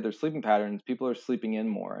they look at their sleeping patterns, people are sleeping in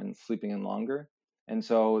more and sleeping in longer. And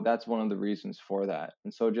so that's one of the reasons for that.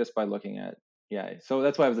 And so just by looking at, yeah, so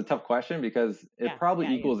that's why it was a tough question, because it Yeah, probably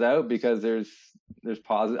yeah, yeah. equals out, because there's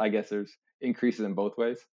positive, I guess there's increases in both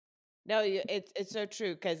ways. No, it's so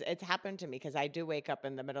true because it's happened to me because I do wake up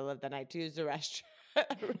in the middle of the night to use the restroom.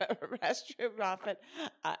 restroom often.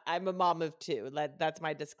 I'm a mom of two. That's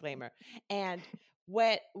my disclaimer. And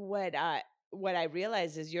what what I what I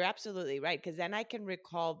realize is you're absolutely right, because then I can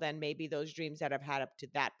recall then maybe those dreams that I've had up to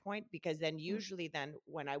that point, because then Mm, usually then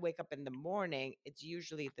when I wake up in the morning, it's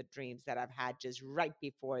usually the dreams that I've had just right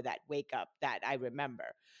before that wake up that I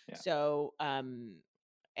remember. yeah. So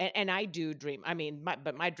and I do dream. I mean,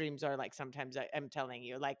 my dreams are like sometimes I'm telling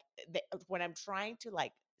you, like when I'm trying to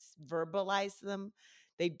like verbalize them,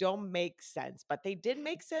 they don't make sense, but they did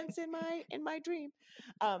make sense in my dream.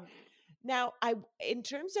 Um, now, I in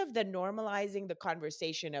terms of the normalizing the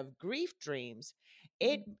conversation of grief dreams,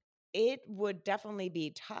 it Mhm. it would definitely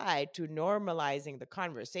be tied to normalizing the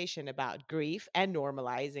conversation about grief and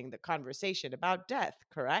normalizing the conversation about death,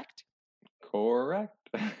 correct? Correct.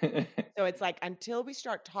 So it's like until we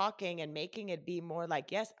start talking and making it be more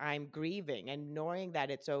like, yes, I'm grieving and knowing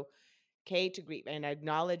that it's okay to grieve and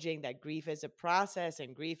acknowledging that grief is a process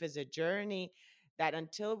and grief is a journey, that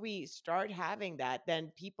until we start having that,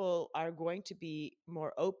 then people are going to be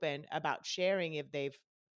more open about sharing if they've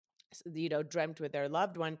dreamt with their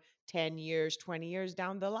loved one 10 years 20 years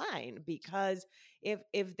down the line. Because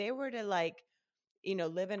if they were to like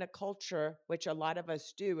live in a culture, which a lot of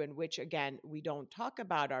us do, in which, again, we don't talk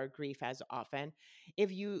about our grief as often.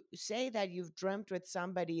 If you say that you've dreamt with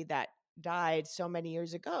somebody that died so many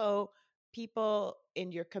years ago, people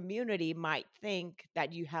in your community might think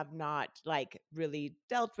that you have not like really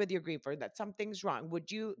dealt with your grief or that something's wrong.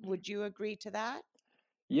 Would you agree to that?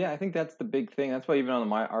 Yeah, I think that's the big thing. That's why even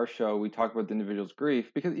on our show, we talk about the individual's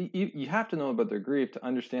grief because you have to know about their grief to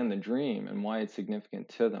understand the dream and why it's significant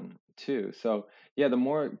to them too. So yeah, the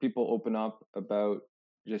more people open up about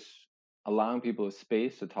just allowing people a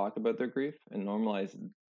space to talk about their grief and normalize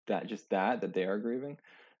that they are grieving,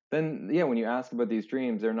 then yeah, when you ask about these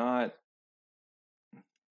dreams,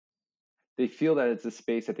 they feel that it's a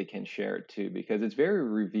space that they can share it too because it's very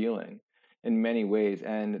revealing in many ways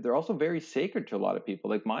and they're also very sacred to a lot of people.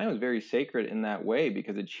 Like mine was very sacred in that way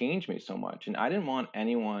because it changed me so much and I didn't want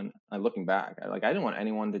anyone looking back I didn't want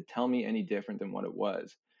anyone to tell me any different than what it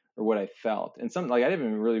was or what I felt. And some like I didn't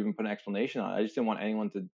even really even put an explanation on it. I just didn't want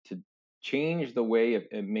anyone to change the way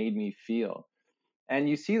it made me feel. And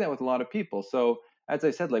you see that with a lot of people. So, as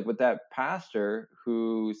I said, like with that pastor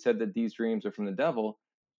who said that these dreams are from the devil,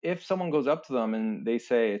 if someone goes up to them and they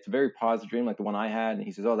say it's a very positive dream, like the one I had, and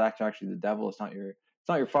he says, "Oh, that's actually the devil. It's not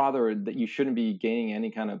your father, or that you shouldn't be gaining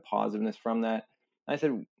any kind of positiveness from that." I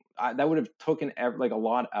said that would have taken like a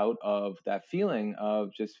lot out of that feeling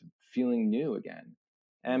of just feeling new again.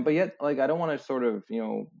 And but Mm. yet, like I don't want to sort of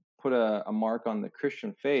put a mark on the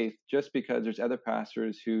Christian faith just because there's other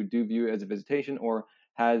pastors who do view it as a visitation or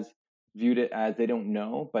has viewed it as they don't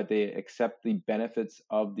know, but they accept the benefits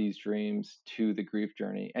of these dreams to the grief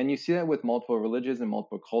journey. And you see that with multiple religions and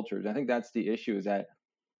multiple cultures. I think that's the issue is that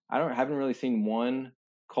haven't really seen one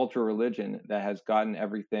culture or religion that has gotten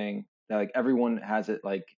everything that like everyone has it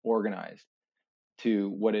like organized to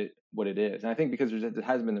what it is. And I think because there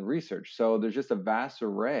hasn't been the research, so there's just a vast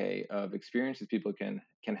array of experiences people can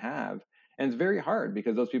have, and it's very hard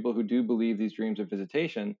because those people who do believe these dreams of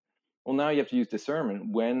visitation, well, now you have to use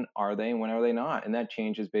discernment. When are they and when are they not? And that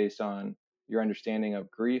changes based on your understanding of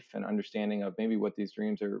grief and understanding of maybe what these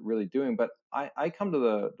dreams are really doing. But I come to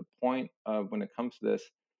the point of when it comes to this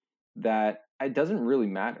that it doesn't really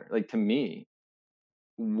matter. Like to me,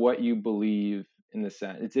 what you believe in the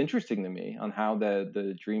sense. It's interesting to me on how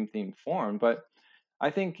the dream theme formed, but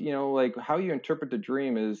I think like how you interpret the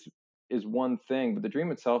dream is one thing, but the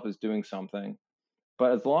dream itself is doing something.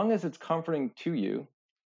 But as long as it's comforting to you,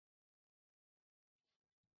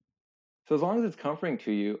 so as long as it's comforting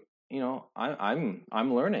to you,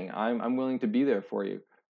 I'm learning. I'm willing to be there for you.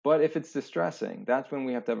 But if it's distressing, that's when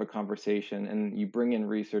we have to have a conversation, and you bring in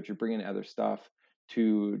research, you bring in other stuff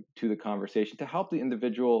to the conversation to help the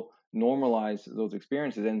individual normalize those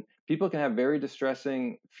experiences. And people can have very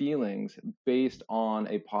distressing feelings based on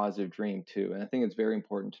a positive dream too. And I think it's very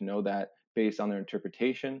important to know that based on their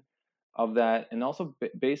interpretation of that, and also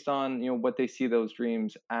based on what they see those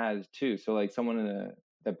dreams as too. So like someone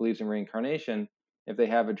that believes in reincarnation, if they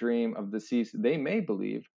have a dream of the deceased, they may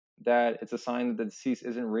believe that it's a sign that the deceased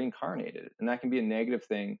isn't reincarnated. And that can be a negative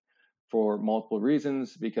thing for multiple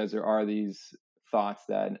reasons because there are these thoughts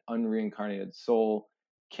that an unreincarnated soul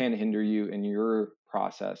can hinder you in your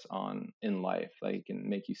process on in life, like it can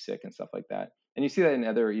make you sick and stuff like that. And you see that in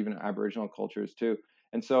other even Aboriginal cultures too.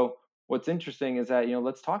 And so what's interesting is that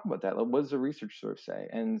let's talk about that. Like, what does the research sort of say?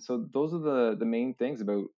 And so those are the main things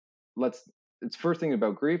about let's it's first thing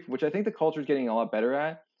about grief, which I think the culture is getting a lot better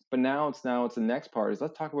at. But now it's the next part is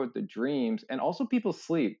let's talk about the dreams and also people's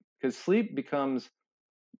sleep because sleep becomes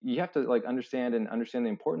you have to like understand the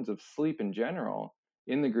importance of sleep in general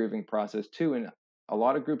in the grieving process too. And a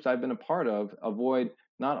lot of groups I've been a part of avoid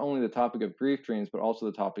not only the topic of grief dreams, but also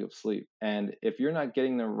the topic of sleep. And if you're not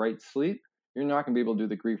getting the right sleep, you're not going to be able to do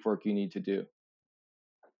the grief work you need to do.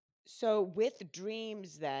 So with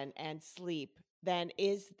dreams then and sleep, then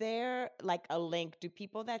is there like a link? Do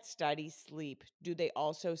people that study sleep, do they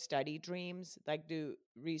also study dreams? Like do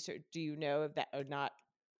research, do you know if that or not?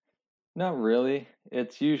 Not really.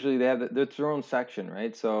 It's usually they have it's their own section,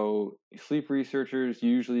 right? So sleep researchers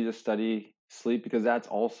usually just study sleep because that's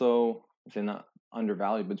also, say, not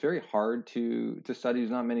undervalued, but it's very hard to study.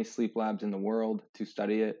 There's not many sleep labs in the world to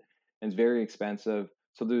study it, and it's very expensive.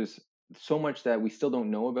 So there's so much that we still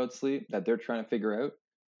don't know about sleep that they're trying to figure out.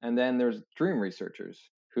 And then there's dream researchers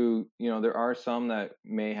who, there are some that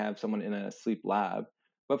may have someone in a sleep lab,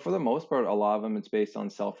 but for the most part, a lot of them it's based on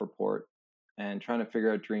self-report and trying to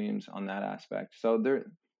figure out dreams on that aspect. So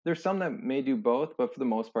there's some that may do both, but for the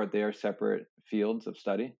most part, they are separate fields of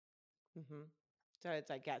study. Mhm. So it's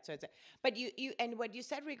like, yeah, so it's, but you, and what you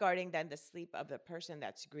said regarding then the sleep of the person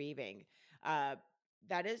that's grieving, uh,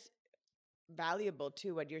 that is valuable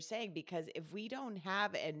to what you're saying because if we don't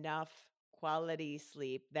have enough quality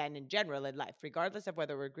sleep, then in general in life, regardless of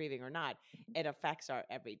whether we're grieving or not, it affects our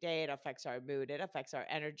everyday, it affects our mood, it affects our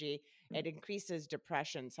energy, it increases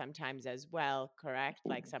depression sometimes as well, correct?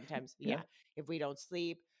 Like sometimes, Yeah. yeah, if we don't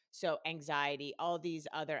sleep. So anxiety, all these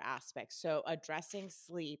other aspects. So addressing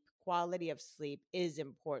sleep, quality of sleep is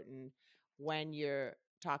important when you're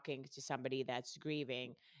talking to somebody that's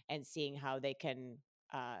grieving and seeing how they can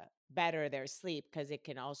better their sleep because it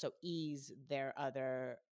can also ease their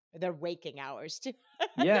waking hours too.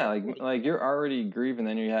 Yeah, Their like waking you're already grieving,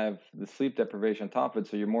 then you have the sleep deprivation on top of it,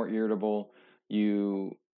 so you're more irritable.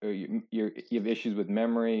 You have issues with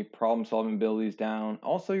memory, problem solving abilities down.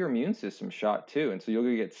 Also, your immune system shot too, and so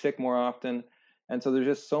you'll get sick more often. And so there's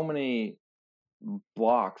just so many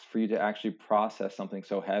blocks for you to actually process something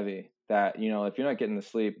so heavy that if you're not getting the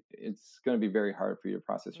sleep, it's going to be very hard for you to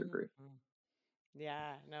process your grief. Mhm.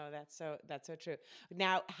 Yeah, no, that's so true.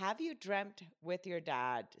 Now, have you dreamt with your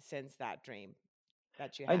dad since that dream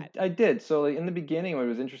that you I had? I did. So like, in the beginning, what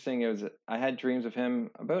was interesting is I had dreams of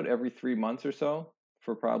him about every 3 months or so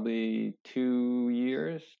for probably 2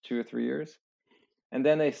 years, 2 or 3 years, and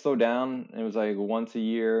then they slowed down. And it was like once a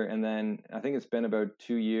year, and then I think it's been about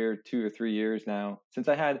 2 or 3 years now since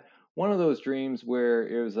I had one of those dreams where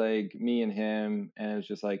it was like me and him, and it was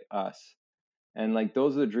just like us. And like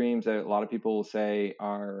those are the dreams that a lot of people will say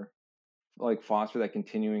are like foster that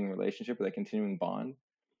continuing relationship or that continuing bond.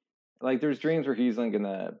 Like there's dreams where he's like in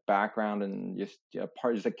the background and just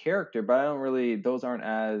part just a character, but I don't really those aren't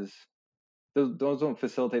as those don't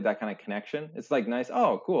facilitate that kind of connection. It's like nice,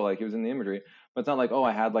 oh cool, like he was in the imagery, but it's not like, oh,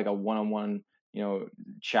 I had like a one-on-one, you know,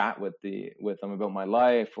 chat with them about my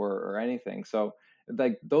life or anything. So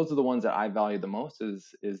like those are the ones that I value the most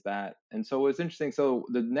is that. And so it's interesting. So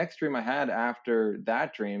the next dream I had after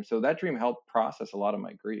that dream, so that dream helped process a lot of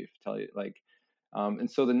my grief, tell you like and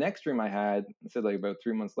so the next dream I had, I said like about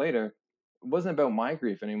 3 months later, it wasn't about my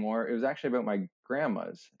grief anymore. It was actually about my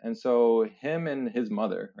grandma's. And so him and his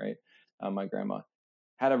mother, right, my grandma,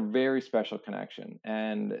 had a very special connection.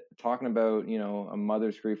 And talking about a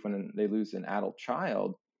mother's grief when they lose an adult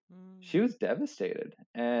child, she Mm. was devastated.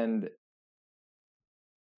 And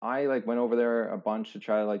I like went over there a bunch to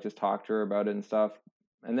try to like just talk to her about it and stuff.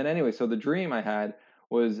 And then anyway, so the dream I had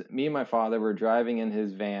was me and my father were driving in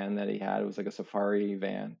his van that he had. It was like a safari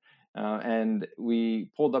van. And we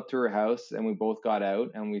pulled up to her house and we both got out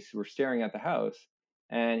and we were staring at the house.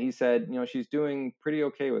 And he said, she's doing pretty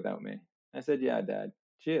okay without me. I said, yeah, Dad,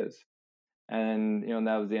 she is. And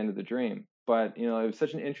that was the end of the dream. But it was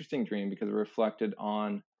such an interesting dream because it reflected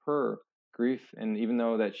on her grief, and even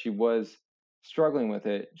though that she was struggling with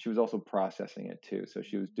it, she was also processing it too, so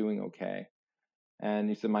she was doing okay. And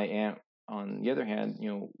you said my aunt on the other hand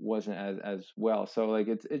wasn't as well. So like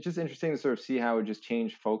it's just interesting to sort of see how it just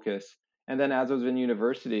changed focus. And then as I was in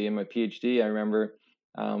university in my PhD, I remember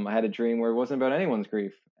I had a dream where it wasn't about anyone's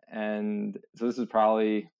grief. And so this is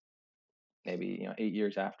probably maybe 8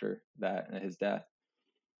 years after that his death.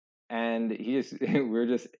 And he just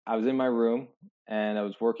I was in my room and I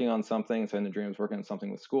was working on something. So in the dream I was working on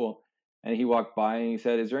something with school, and he walked by and he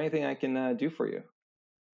said, is there anything I can do for you?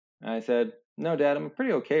 And I said, no, Dad, I'm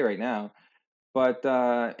pretty okay right now, but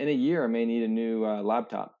in a year I may need a new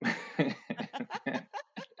laptop.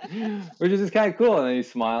 Which is just kind of cool. And then he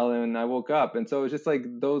smiled and I woke up. And so it was just like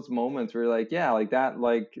those moments where like, yeah, like that,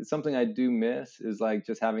 like something I do miss is like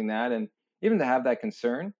just having that, and even to have that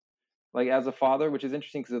concern like as a father, which is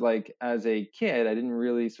interesting because like as a kid I didn't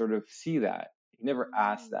really sort of see that. He never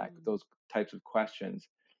asked Mm. those types of questions,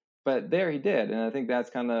 but there he did, and I think that's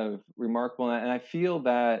kind of remarkable. And I feel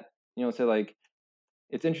that, so like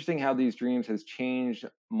it's interesting how these dreams has changed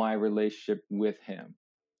my relationship with him,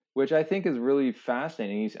 which I think is really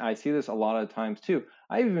fascinating. I see this a lot of times too.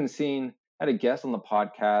 I've even had a guest on the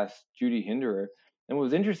podcast, Judy Hinderer, and what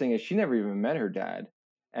was interesting is she never even met her dad,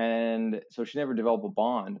 and so she never developed a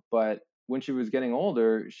bond. But when she was getting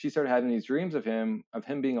older, she started having these dreams of him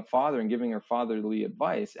being a father and giving her fatherly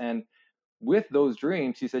advice. And with those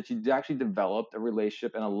dreams, she said she actually developed a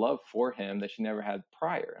relationship and a love for him that she never had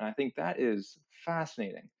prior. And I think that is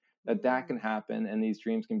fascinating that that can Mm. happen, and these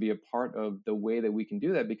dreams can be a part of the way that we can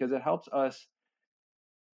do that, because it helps us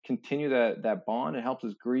continue that bond. It helps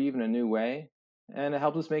us grieve in a new way, and it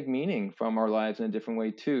helps us make meaning from our lives in a different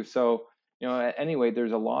way too. So, anyway,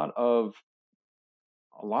 there's a lot of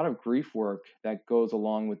grief work that goes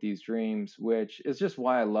along with these dreams, which is just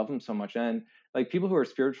why I love them so much. And like people who are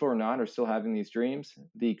spiritual or not are still having these dreams.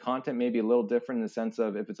 The content may be a little different in the sense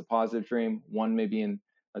of if it's a positive dream, one may be in,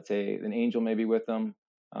 let's say, an angel may be with them,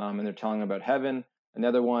 and they're telling about heaven.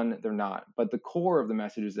 Another one, they're not. But the core of the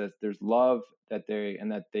message is that there's love, that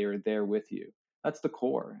they are there with you. That's the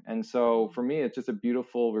core. And so Mm. for me, it's just a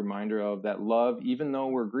beautiful reminder of that love, even though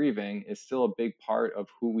we're grieving, is still a big part of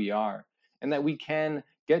who we are, and that we can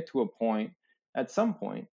get to a point at some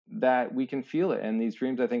point that we can feel it. And these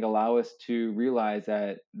dreams, I think, allow us to realize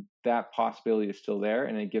that that possibility is still there,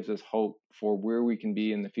 and it gives us hope for where we can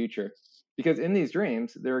be in the future. Because in these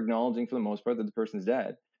dreams, they're acknowledging for the most part that the person's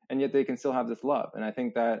dead, and yet they can still have this love. And I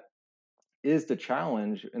think that is the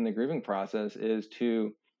challenge in the grieving process, is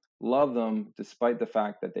to love them despite the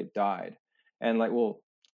fact that they've died. And like, well,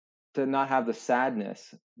 to not have the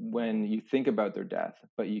sadness when Mm. you think about their death,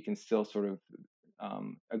 but you can still sort of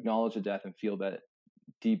acknowledge the death and feel that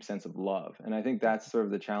deep sense of love. And I think that's sort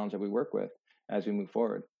of the challenge that we work with as we move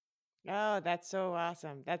forward. Oh, that's so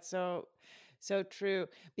awesome. That's so true.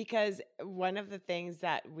 Because one of the things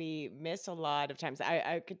that we miss a lot of times,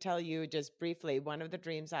 I could tell you just briefly, one of the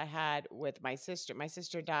dreams I had with my sister. My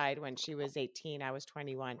sister died when she was 18. I was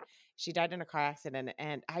 21. She died in a car accident.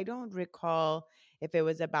 And I don't recall if it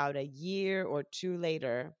was about a year or two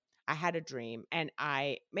later. I had a dream, and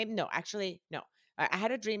maybe no, actually, no. I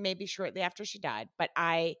had a dream maybe shortly after she died, but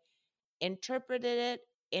I interpreted it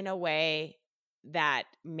in a way that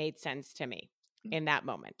made sense to me in that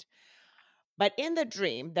moment. But in the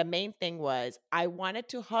dream, the main thing was I wanted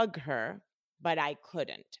to hug her, but I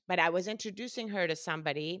couldn't. But I was introducing her to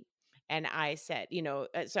somebody. And I said,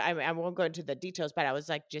 so I won't go into the details, but I was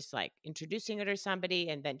like, just like introducing her to somebody.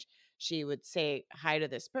 And then she would say hi to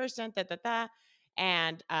this person, da, da, da.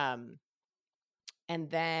 And, and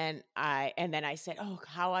then I said, "Oh,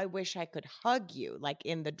 how I wish I could hug you," like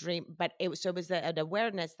in the dream. But it was an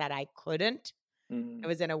awareness that I couldn't. It Mm,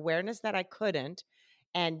 was an awareness that I couldn't,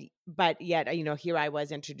 and but yet, here I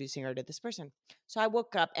was introducing her to this person. So I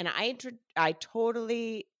woke up and I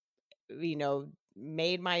totally,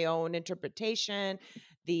 made my own interpretation.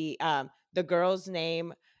 The girl's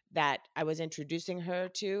name that I was introducing her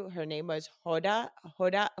to, her name was Hoda,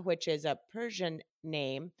 which is a Persian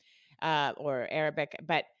name, or Arabic,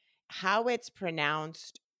 but how it's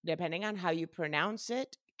pronounced, depending on how you pronounce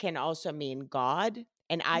it, can also mean God.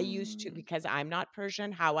 And I used to, mm, because I'm not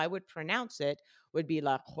Persian, how I would pronounce it would be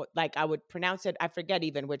like I would pronounce it. I forget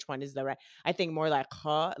even which one is the right. I think more like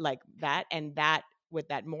ha, like that, and that with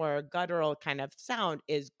that more guttural kind of sound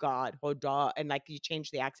is God, Hoda, and like you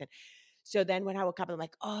change the accent. So then when I woke up, I'm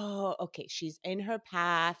like, oh, okay, she's in her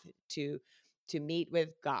path to meet with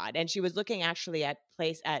God. And she was looking actually at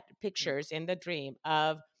pictures in the dream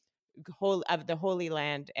of the Holy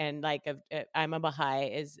Land, and like I'm a Baha'i,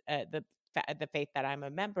 is the faith that I'm a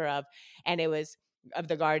member of, and it was of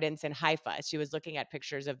the gardens in Haifa. She was looking at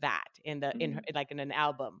pictures of that in her, mm, like in an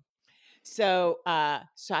album. So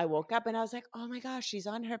I woke up and I was like, "Oh my gosh, she's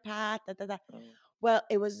on her path." Da, da, da. oh, Well,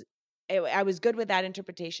 I was good with that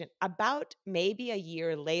interpretation. About maybe a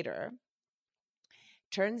year later,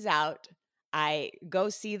 turns out I go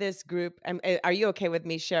see this group. Are you okay with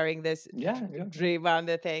me sharing this yeah, yeah, yeah. dream on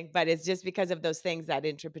the thing? But it's just because of those things that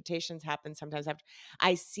interpretations happen sometimes after.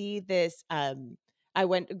 I see this. I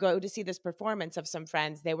go to see this performance of some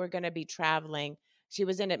friends. They were going to be traveling. She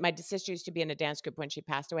was in it. My sister used to be in a dance group when she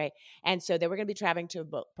passed away, and so they were going to be traveling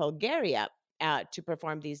to Bulgaria. To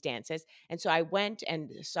perform these dances. And so I went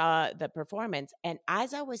and saw the performance. And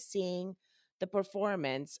as I was seeing the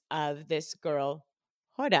performance of this girl,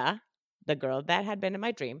 Hoda, the girl that had been in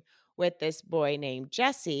my dream, with this boy named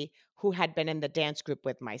Jesse, who had been in the dance group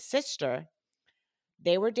with my sister.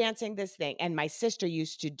 They were dancing this thing, and my sister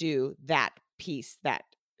used to do that piece that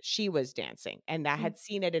she was dancing, and I Mm. had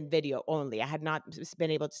seen it in video only. I had not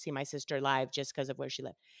been able to see my sister live just because of where she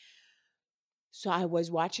lived. So I was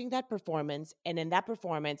watching that performance, and in that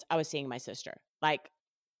performance, I was seeing my sister. Like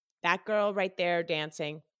that girl right there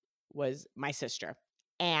dancing was my sister.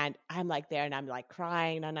 And I'm like there and I'm like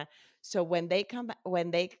crying and so when they come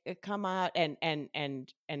out and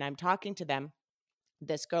I'm talking to them,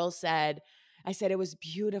 this girl said, I said, it was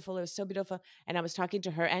beautiful. It was so beautiful. And I was talking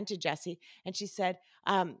to her and to Jessie, and she said,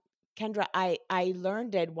 Kendra, I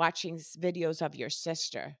learned it watching videos of your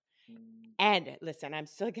sister. Mm. And listen, I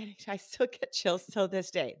still get chills till this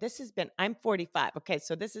day. I'm 45. Okay.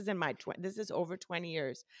 So this is in my this is over 20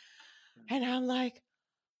 years. And I'm like,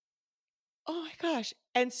 oh my gosh.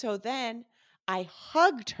 And so then I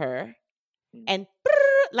hugged her Mm. and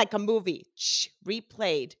like a movie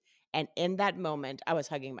replayed. And in that moment, I was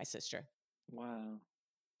hugging my sister. Wow.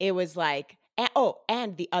 It was like, oh,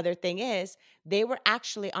 and the other thing is, they were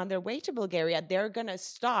actually on their way to Bulgaria. They were going to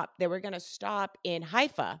stop. They were going to stop in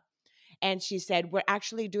Haifa. And she said, we're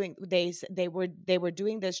actually doing, they were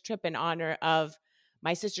doing this trip in honor of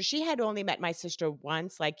my sister. She had only met my sister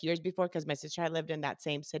once, like years before, because my sister had lived in that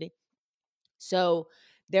same city. So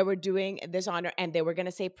they were doing this honor and they were going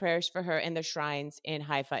to say prayers for her in the shrines in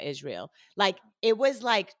Haifa, Israel. Like it was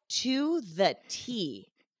like to the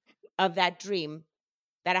T of that dream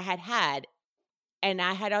that I had had. And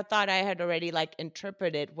I had thought I had already like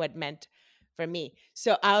interpreted what meant for me.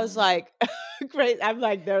 So I was Mm. like, great. I'm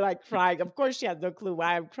like, they're like crying. Of course, she has no clue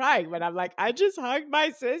why I'm crying, but I'm like, I just hugged my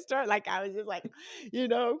sister. Like I was just like,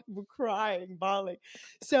 crying, bawling.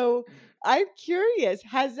 So I'm curious,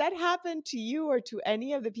 has that happened to you or to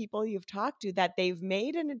any of the people you've talked to that they've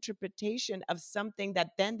made an interpretation of something that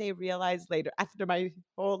then they realize later after my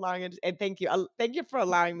whole long, and thank you. Thank you for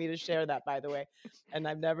allowing me to share that, by the way. And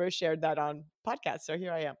I've never shared that on podcasts. So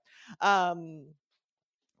here I am. Um,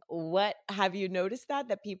 what have you noticed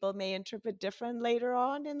that people may interpret different later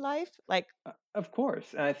on in life? Like, Of course,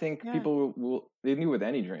 and I think yeah. people will they knew with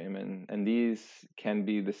any dream, and these can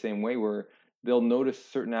be the same way where they'll notice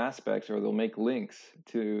certain aspects or they'll make links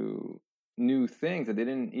to new things that they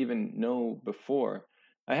didn't even know before.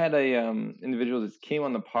 I had a individual that came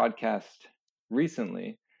on the podcast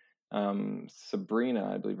recently,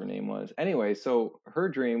 Sabrina, I believe her name was. Anyway, so her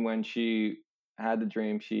dream when she had the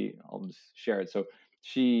dream, I'll just share it. So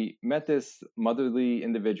she met this motherly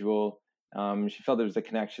individual. She felt there was a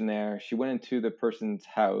connection there. She went into the person's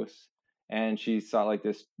house and she saw like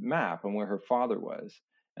this map on where her father was.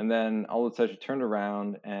 And then all of a sudden she turned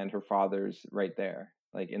around and her father's right there,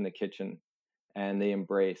 like in the kitchen, and they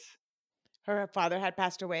embrace. Her father had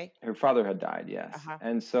passed away. Her father had died, yes. Uh-huh.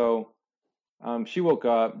 And so she woke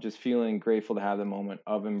up just feeling grateful to have the moment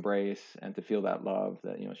of embrace and to feel that love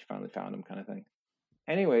that she finally found him, kind of thing.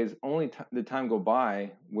 Anyways, only the time go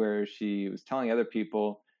by where she was telling other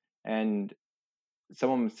people, and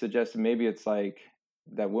someone suggested maybe it's like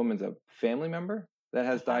that woman's a family member that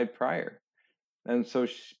has Uh-huh. died prior. And so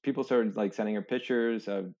people started like sending her pictures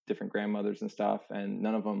of different grandmothers and stuff, and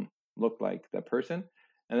none of them looked like that person.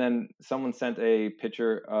 And then someone sent a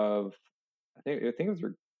picture of, I think it was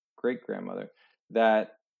her great grandmother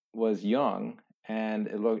that was young, and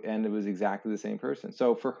it was exactly the same person.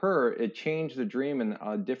 So for her, it changed the dream in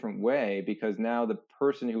a different way because now the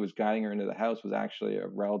person who was guiding her into the house was actually a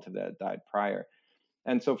relative that had died prior.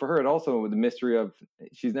 And so for her, it also the mystery of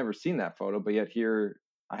she's never seen that photo, but yet here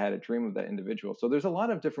I had a dream of that individual. So there's a lot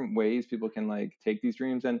of different ways people can like take these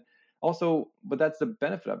dreams, and also, but that's the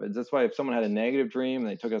benefit of it. That's why if someone had a negative dream and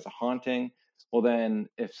they took it as a haunting, well, then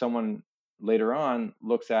if someone later on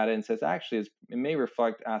looks at it and says, actually, it may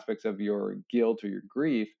reflect aspects of your guilt or your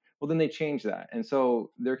grief, well, then they change that. And so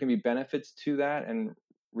there can be benefits to that, and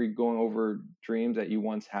going over dreams that you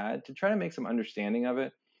once had to try to make some understanding of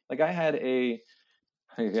it. Like I have a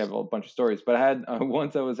bunch of stories, but I had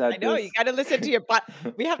once I was I at know this. you got to listen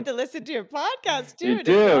to we have to listen to your podcast You too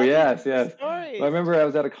to hear do, all these yes, different yes. Well, I stories. remember I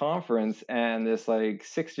was at a conference and this like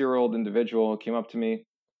 6-year-old individual came up to me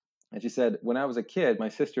and she said, when I was a kid, my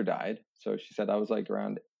sister died. So she said I was like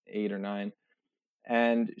around 8 or 9.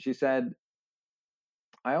 And she said,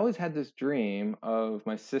 I always had this dream of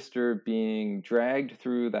my sister being dragged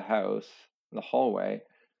through the house, the hallway,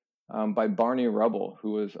 by Barney Rubble,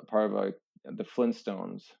 who was a part of the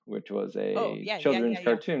Flintstones, which was Oh, a yeah, yeah, children's yeah, yeah.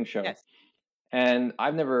 cartoon show. Yes. And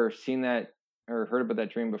I've never seen that or heard about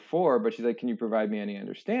that dream before, but she's like, can you provide me any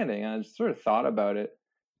understanding? And I just sort of thought about it.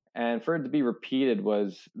 And for it to be repeated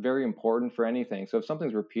was very important for anything. So if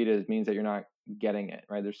something's repeated, it means that you're not getting it,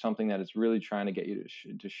 right? There's something that it's really trying to get you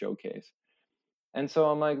to showcase. And so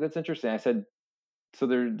I'm like, that's interesting. I said, so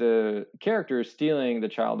the character is stealing the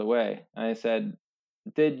child away. And I said,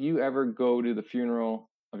 did you ever go to the funeral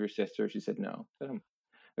of your sister? She said, no. I said,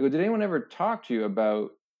 I go, did anyone ever talk to you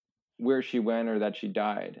about where she went or that she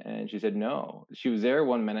died? And she said, no. She was there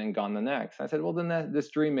one minute and gone the next. I said, well, then this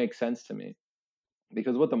dream makes sense to me,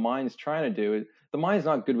 because what the mind's trying to do is, the mind's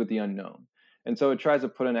not good with the unknown. And so it tries to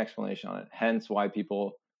put an explanation on it. Hence why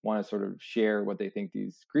people want to sort of share what they think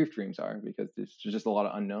these grief dreams are, because there's just a lot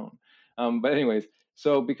of unknown. But anyways,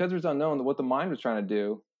 so because there's unknown, what the mind was trying to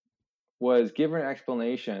do was give her an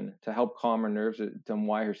explanation to help calm her nerves to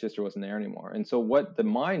why her sister wasn't there anymore. And so what the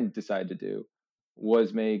mind decided to do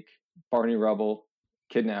was make Barney Rubble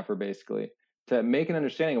kidnap her, basically, to make an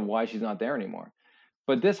understanding of why she's not there anymore.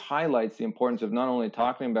 But this highlights the importance of not only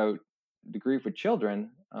talking about the grief with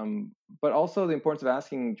children, but also the importance of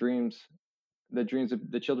asking the dreams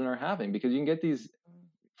that the children are having, because you can get these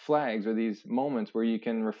flags or these moments where you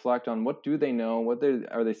can reflect on what do they know,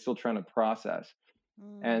 are they still trying to process.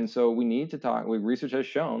 Mm, And so we need to talk. Research has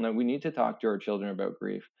shown that we need to talk to our children about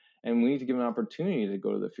grief, and we need to give them an opportunity to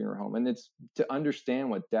go to the funeral home, and it's to understand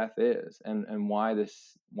what death is, and why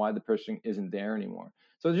the person isn't there anymore.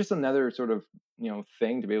 So it's just another sort of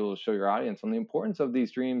thing to be able to show your audience on the importance of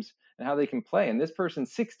these dreams and how they can play. And this person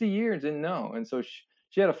 60 years didn't know, and so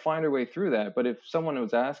she had to find her way through that. But if someone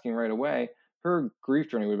was asking right away, her grief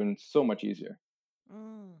journey would have been so much easier.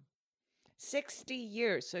 mm. 60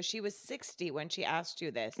 years. So she was 60 when she asked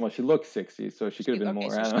you this. Well, she looked 60, so she could have She been okay,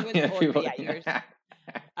 more. so I she don't was know. older. People, Yeah, yours.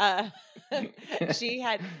 Uh, she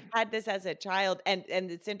had this as a child, and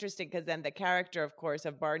it's interesting because then the character, of course,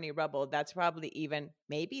 of Barney Rubble, that's probably even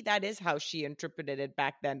maybe that is how she interpreted it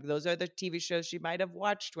back then. Those are the TV shows she might have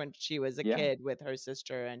watched when she was a yeah, kid with her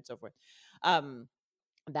sister and so forth. Um,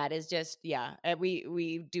 that is just yeah.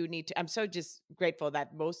 We do need to. I'm so just grateful that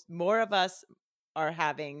more of us are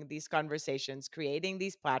having these conversations, creating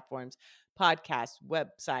these platforms, podcasts,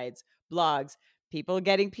 websites, blogs, people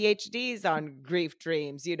getting PhDs on grief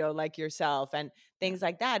dreams, like yourself and yeah. things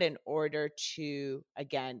like that in order to,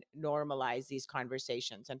 again, normalize these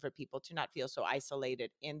conversations and for people to not feel so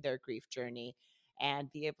isolated in their grief journey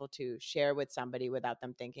and be able to share with somebody without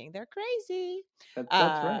them thinking they're crazy. That's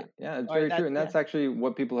Uh, right. Yeah, it's or very true. that, And yeah. that's actually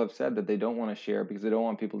what people have said, that they don't want to share because they don't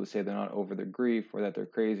want people to say they're not over their grief, or that they're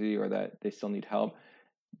crazy, or that they still need help.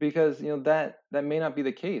 Because that may not be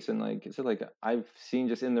the case. And like I said, like I've seen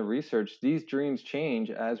just in the research, these dreams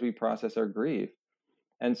change as we process our grief.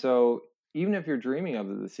 And so even if you're dreaming of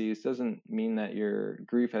the deceased, doesn't mean that your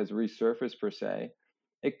grief has resurfaced per se.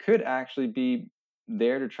 It could actually be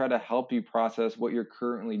there to try to help you process what you're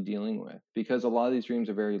currently dealing with, because a lot of these dreams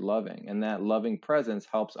are very loving, and that loving presence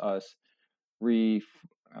helps us re,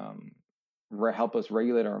 um, help us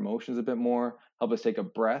regulate our emotions a bit more, help us take a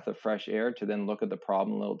breath of fresh air to then look at the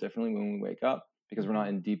problem a little differently when we wake up, because we're not Mhm.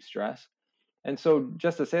 in deep stress. And so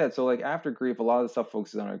just to say that, so like after grief, a lot of the stuff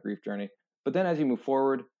focuses on our grief journey. But then as you move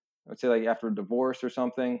forward, I would say like after a divorce or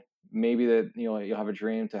something, maybe that you'll have a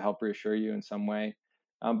dream to help reassure you in some way.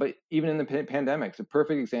 But even in the pandemic, it's a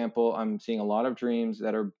perfect example. I'm seeing a lot of dreams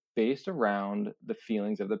that are based around the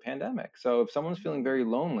feelings of the pandemic. So if someone's feeling very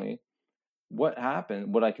lonely, what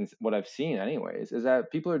happened, what I've seen anyways, is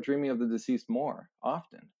that people are dreaming of the deceased more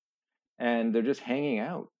often, and they're just hanging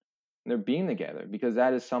out, they're being together, because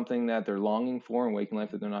that is something that they're longing for in waking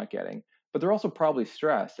life that they're not getting. But they're also probably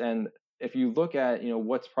stressed. And if you look at,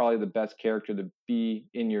 what's probably the best character to be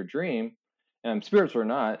in your dream, spiritual or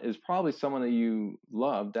not, is probably someone that you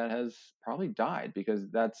love that has probably died,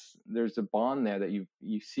 because there's a bond there that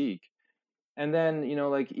you seek. And then,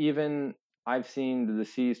 like even I've seen the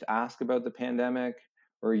deceased ask about the pandemic,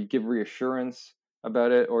 or you give reassurance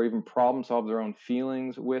about it, or even problem solve their own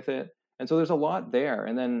feelings with it. And so there's a lot there.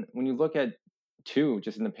 And then when you look at too,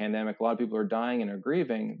 just in the pandemic, a lot of people are dying and are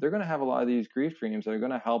grieving. They're going to have a lot of these grief dreams that are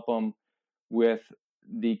going to help them with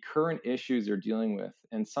the current issues they're dealing with.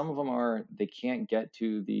 And some of them are they can't get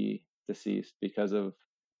to the deceased because of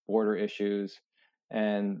border issues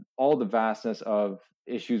and all the vastness of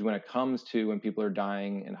issues when it comes to when people are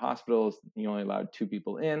dying in hospitals. You only allowed two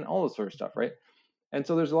people in, all this sort of stuff, right? And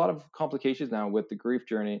so there's a lot of complications now with the grief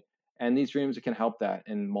journey, and these dreams can help that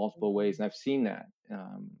in multiple ways. Mhm. And I've seen that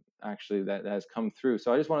actually that has come through.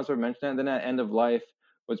 So I just want to sort of mention that. And then at end of life,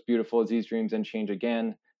 what's beautiful is these dreams then change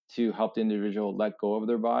again to help the individual let go of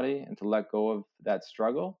their body and to let go of that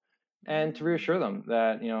struggle, and to reassure Mm. them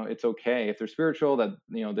that it's okay. If they're spiritual, that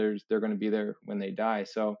they're going to be there when they die.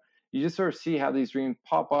 So you just sort of see how these dreams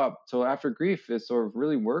pop up. So after grief is sort of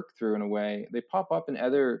really worked through in a way, they pop up in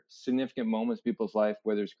other significant moments in people's life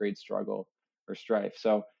where there's great struggle or strife.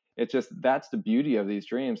 So it's just that's the beauty of these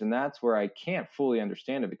dreams, and that's where I can't fully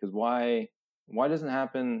understand it, because why? Why doesn't it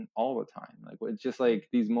happen all the time? Like, it's just like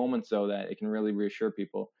these moments, though, that it can really reassure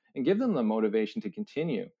people and give them the motivation to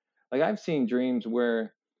continue. Like, I've seen dreams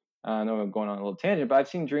where, I know I'm going on a little tangent, but I've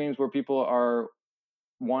seen dreams where people are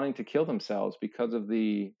wanting to kill themselves because of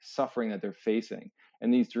the suffering that they're facing.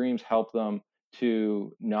 And these dreams help them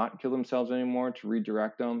to not kill themselves anymore, to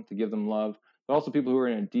redirect them, to give them love. But also, people who are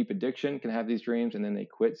in a deep addiction can have these dreams and then they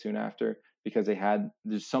quit soon after because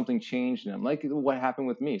there's something changed in them. Like what happened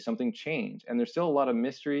with me, something changed. And there's still a lot of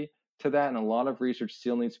mystery to that, and a lot of research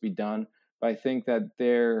still needs to be done. But I think that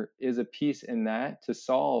there is a piece in that to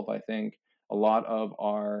solve, I think, a lot of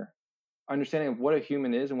our understanding of what a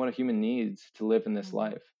human is and what a human needs to live in this Mhm.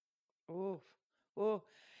 life. Ooh, ooh,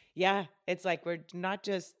 yeah. It's like we're not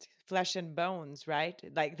just flesh and bones, right?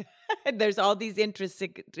 Like there's all these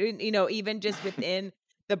intrinsic, even just within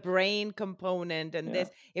the brain component and Yeah. this.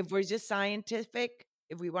 If we're just scientific,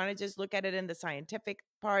 if we want to just look at it in the scientific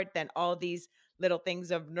part, then all these little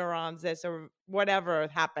things of neurons, this or whatever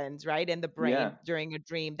happens, right, in the brain Yeah. during a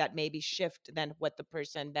dream that maybe shift then what the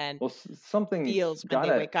person then Well, something's feels when they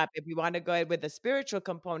gotta. wake up. If we want to go with the spiritual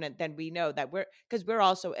component, then we know that because we're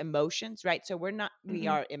also emotions, right? So we Mhm.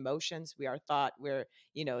 are emotions, we are thought, we're,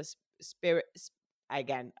 spirit.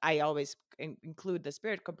 Again, I always include the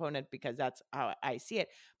spirit component because that's how I see it.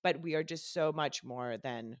 But we are just so much more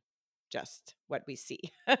than just what we see.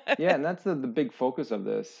 Yeah, and that's the big focus of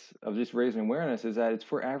this, of just raising awareness, is that it's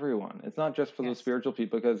for everyone. It's not just for those Yes. spiritual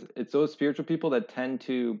people, because it's those spiritual people that tend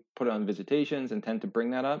to put on visitations and tend to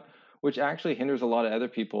bring that up, which actually hinders a lot of other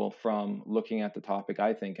people from looking at the topic,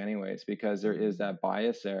 I think, anyways, because there is Mm, that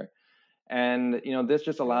bias there. And this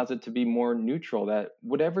just true. allows it to be more neutral, that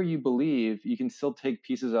whatever you believe, you can still take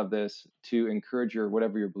pieces of this to encourage your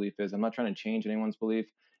whatever your belief is. I'm not trying to change anyone's belief,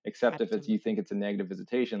 except if it's you think Absolutely. it's a negative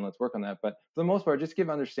visitation, let's work on that. But for the most part, just give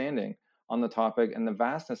understanding on the topic and the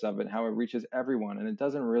vastness of it, how it reaches everyone. And it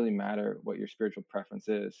doesn't really matter what your spiritual preference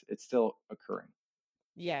is, it's still occurring.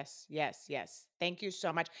 Yes, yes, yes. Thank you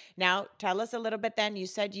so much. Now, tell us a little bit then. You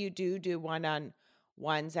said you do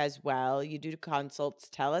one-on-ones as well. You do consults.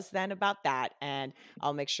 Tell us then about that. And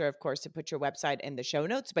I'll make sure, of course, to put your website in the show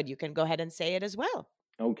notes, but you can go ahead and say it as well.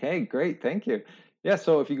 Okay, great. Thank you. Yeah,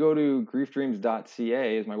 so if you go to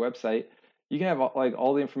griefdreams.ca is my website, you can have like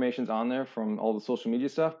all the information's on there from all the social media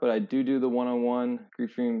stuff, but I do the one-on-one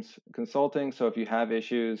Grief Dreams consulting. So if you have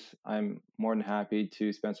issues, I'm more than happy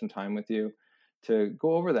to spend some time with you to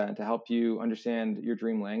go over that and to help you understand your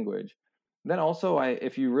dream language. Then also,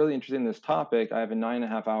 if you're really interested in this topic, I have a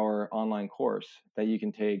 9.5 hour online course that you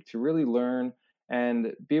can take to really learn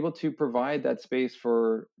and be able to provide that space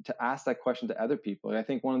for to ask that question to other people. I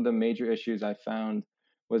think one of the major issues I found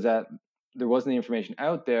was that there wasn't the information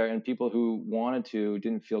out there, and people who wanted to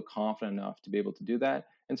didn't feel confident enough to be able to do that.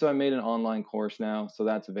 And so I made an online course now, so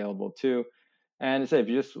that's available too. And I say, if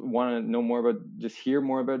you just want to know more about, just hear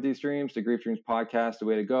more about these dreams, the Grief Dreams podcast, the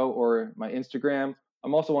way to go, or my Instagram.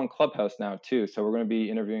 I'm also on Clubhouse now too, so we're going to be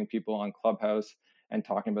interviewing people on Clubhouse and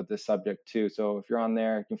talking about this subject too. So if you're on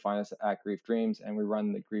there, you can find us at Grief Dreams, and we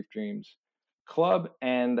run the Grief Dreams Club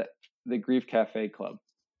and the Grief Cafe Club.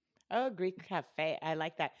 Oh, Greek Cafe. I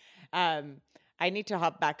like that. Um, I need to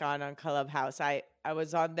hop back on Clubhouse. I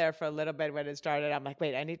was on there for a little bit when it started. I'm like,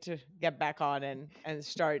 wait, I need to get back on and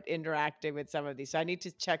start interacting with some of these. So I need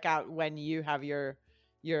to check out when you have your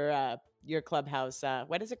Clubhouse.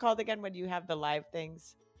 What is it called again when you have the live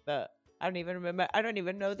things? The I don't even remember. I don't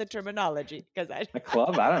even know the terminology because I A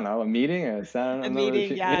club? I don't know. A meeting? a I'm not really meeting.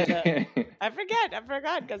 sure. Yeah, I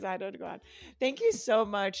forgot because I don't go on. Thank you so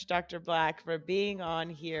much, Dr. Black, for being on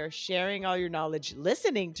here, sharing all your knowledge,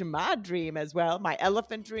 listening to my dream as well, my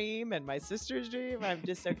elephant dream and my sister's dream. I'm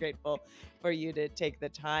just so grateful for you to take the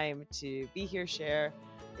time to be here, share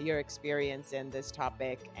your experience in this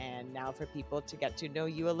topic, and now for people to get to know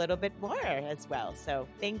you a little bit more as well. So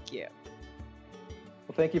thank you.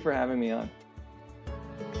 Well, thank you for having me on.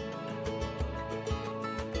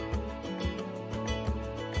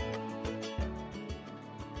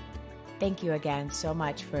 Thank you again so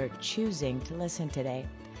much for choosing to listen today.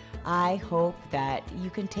 I hope that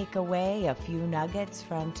you can take away a few nuggets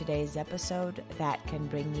from today's episode that can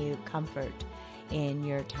bring you comfort in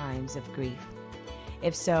your times of grief.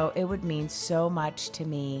 If so, it would mean so much to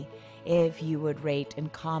me if you would rate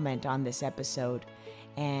and comment on this episode.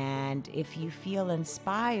 And if you feel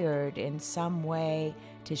inspired in some way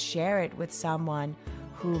to share it with someone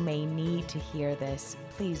who may need to hear this,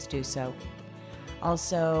 please do so.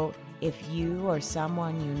 Also, if you or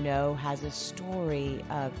someone you know has a story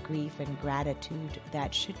of grief and gratitude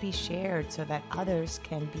that should be shared so that others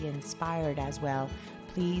can be inspired as well,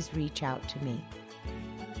 please reach out to me.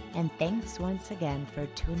 And thanks once again for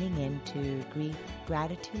tuning in to Grief,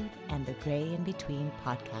 Gratitude, and the Gray in Between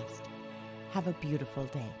podcast. Have a beautiful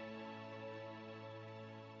day.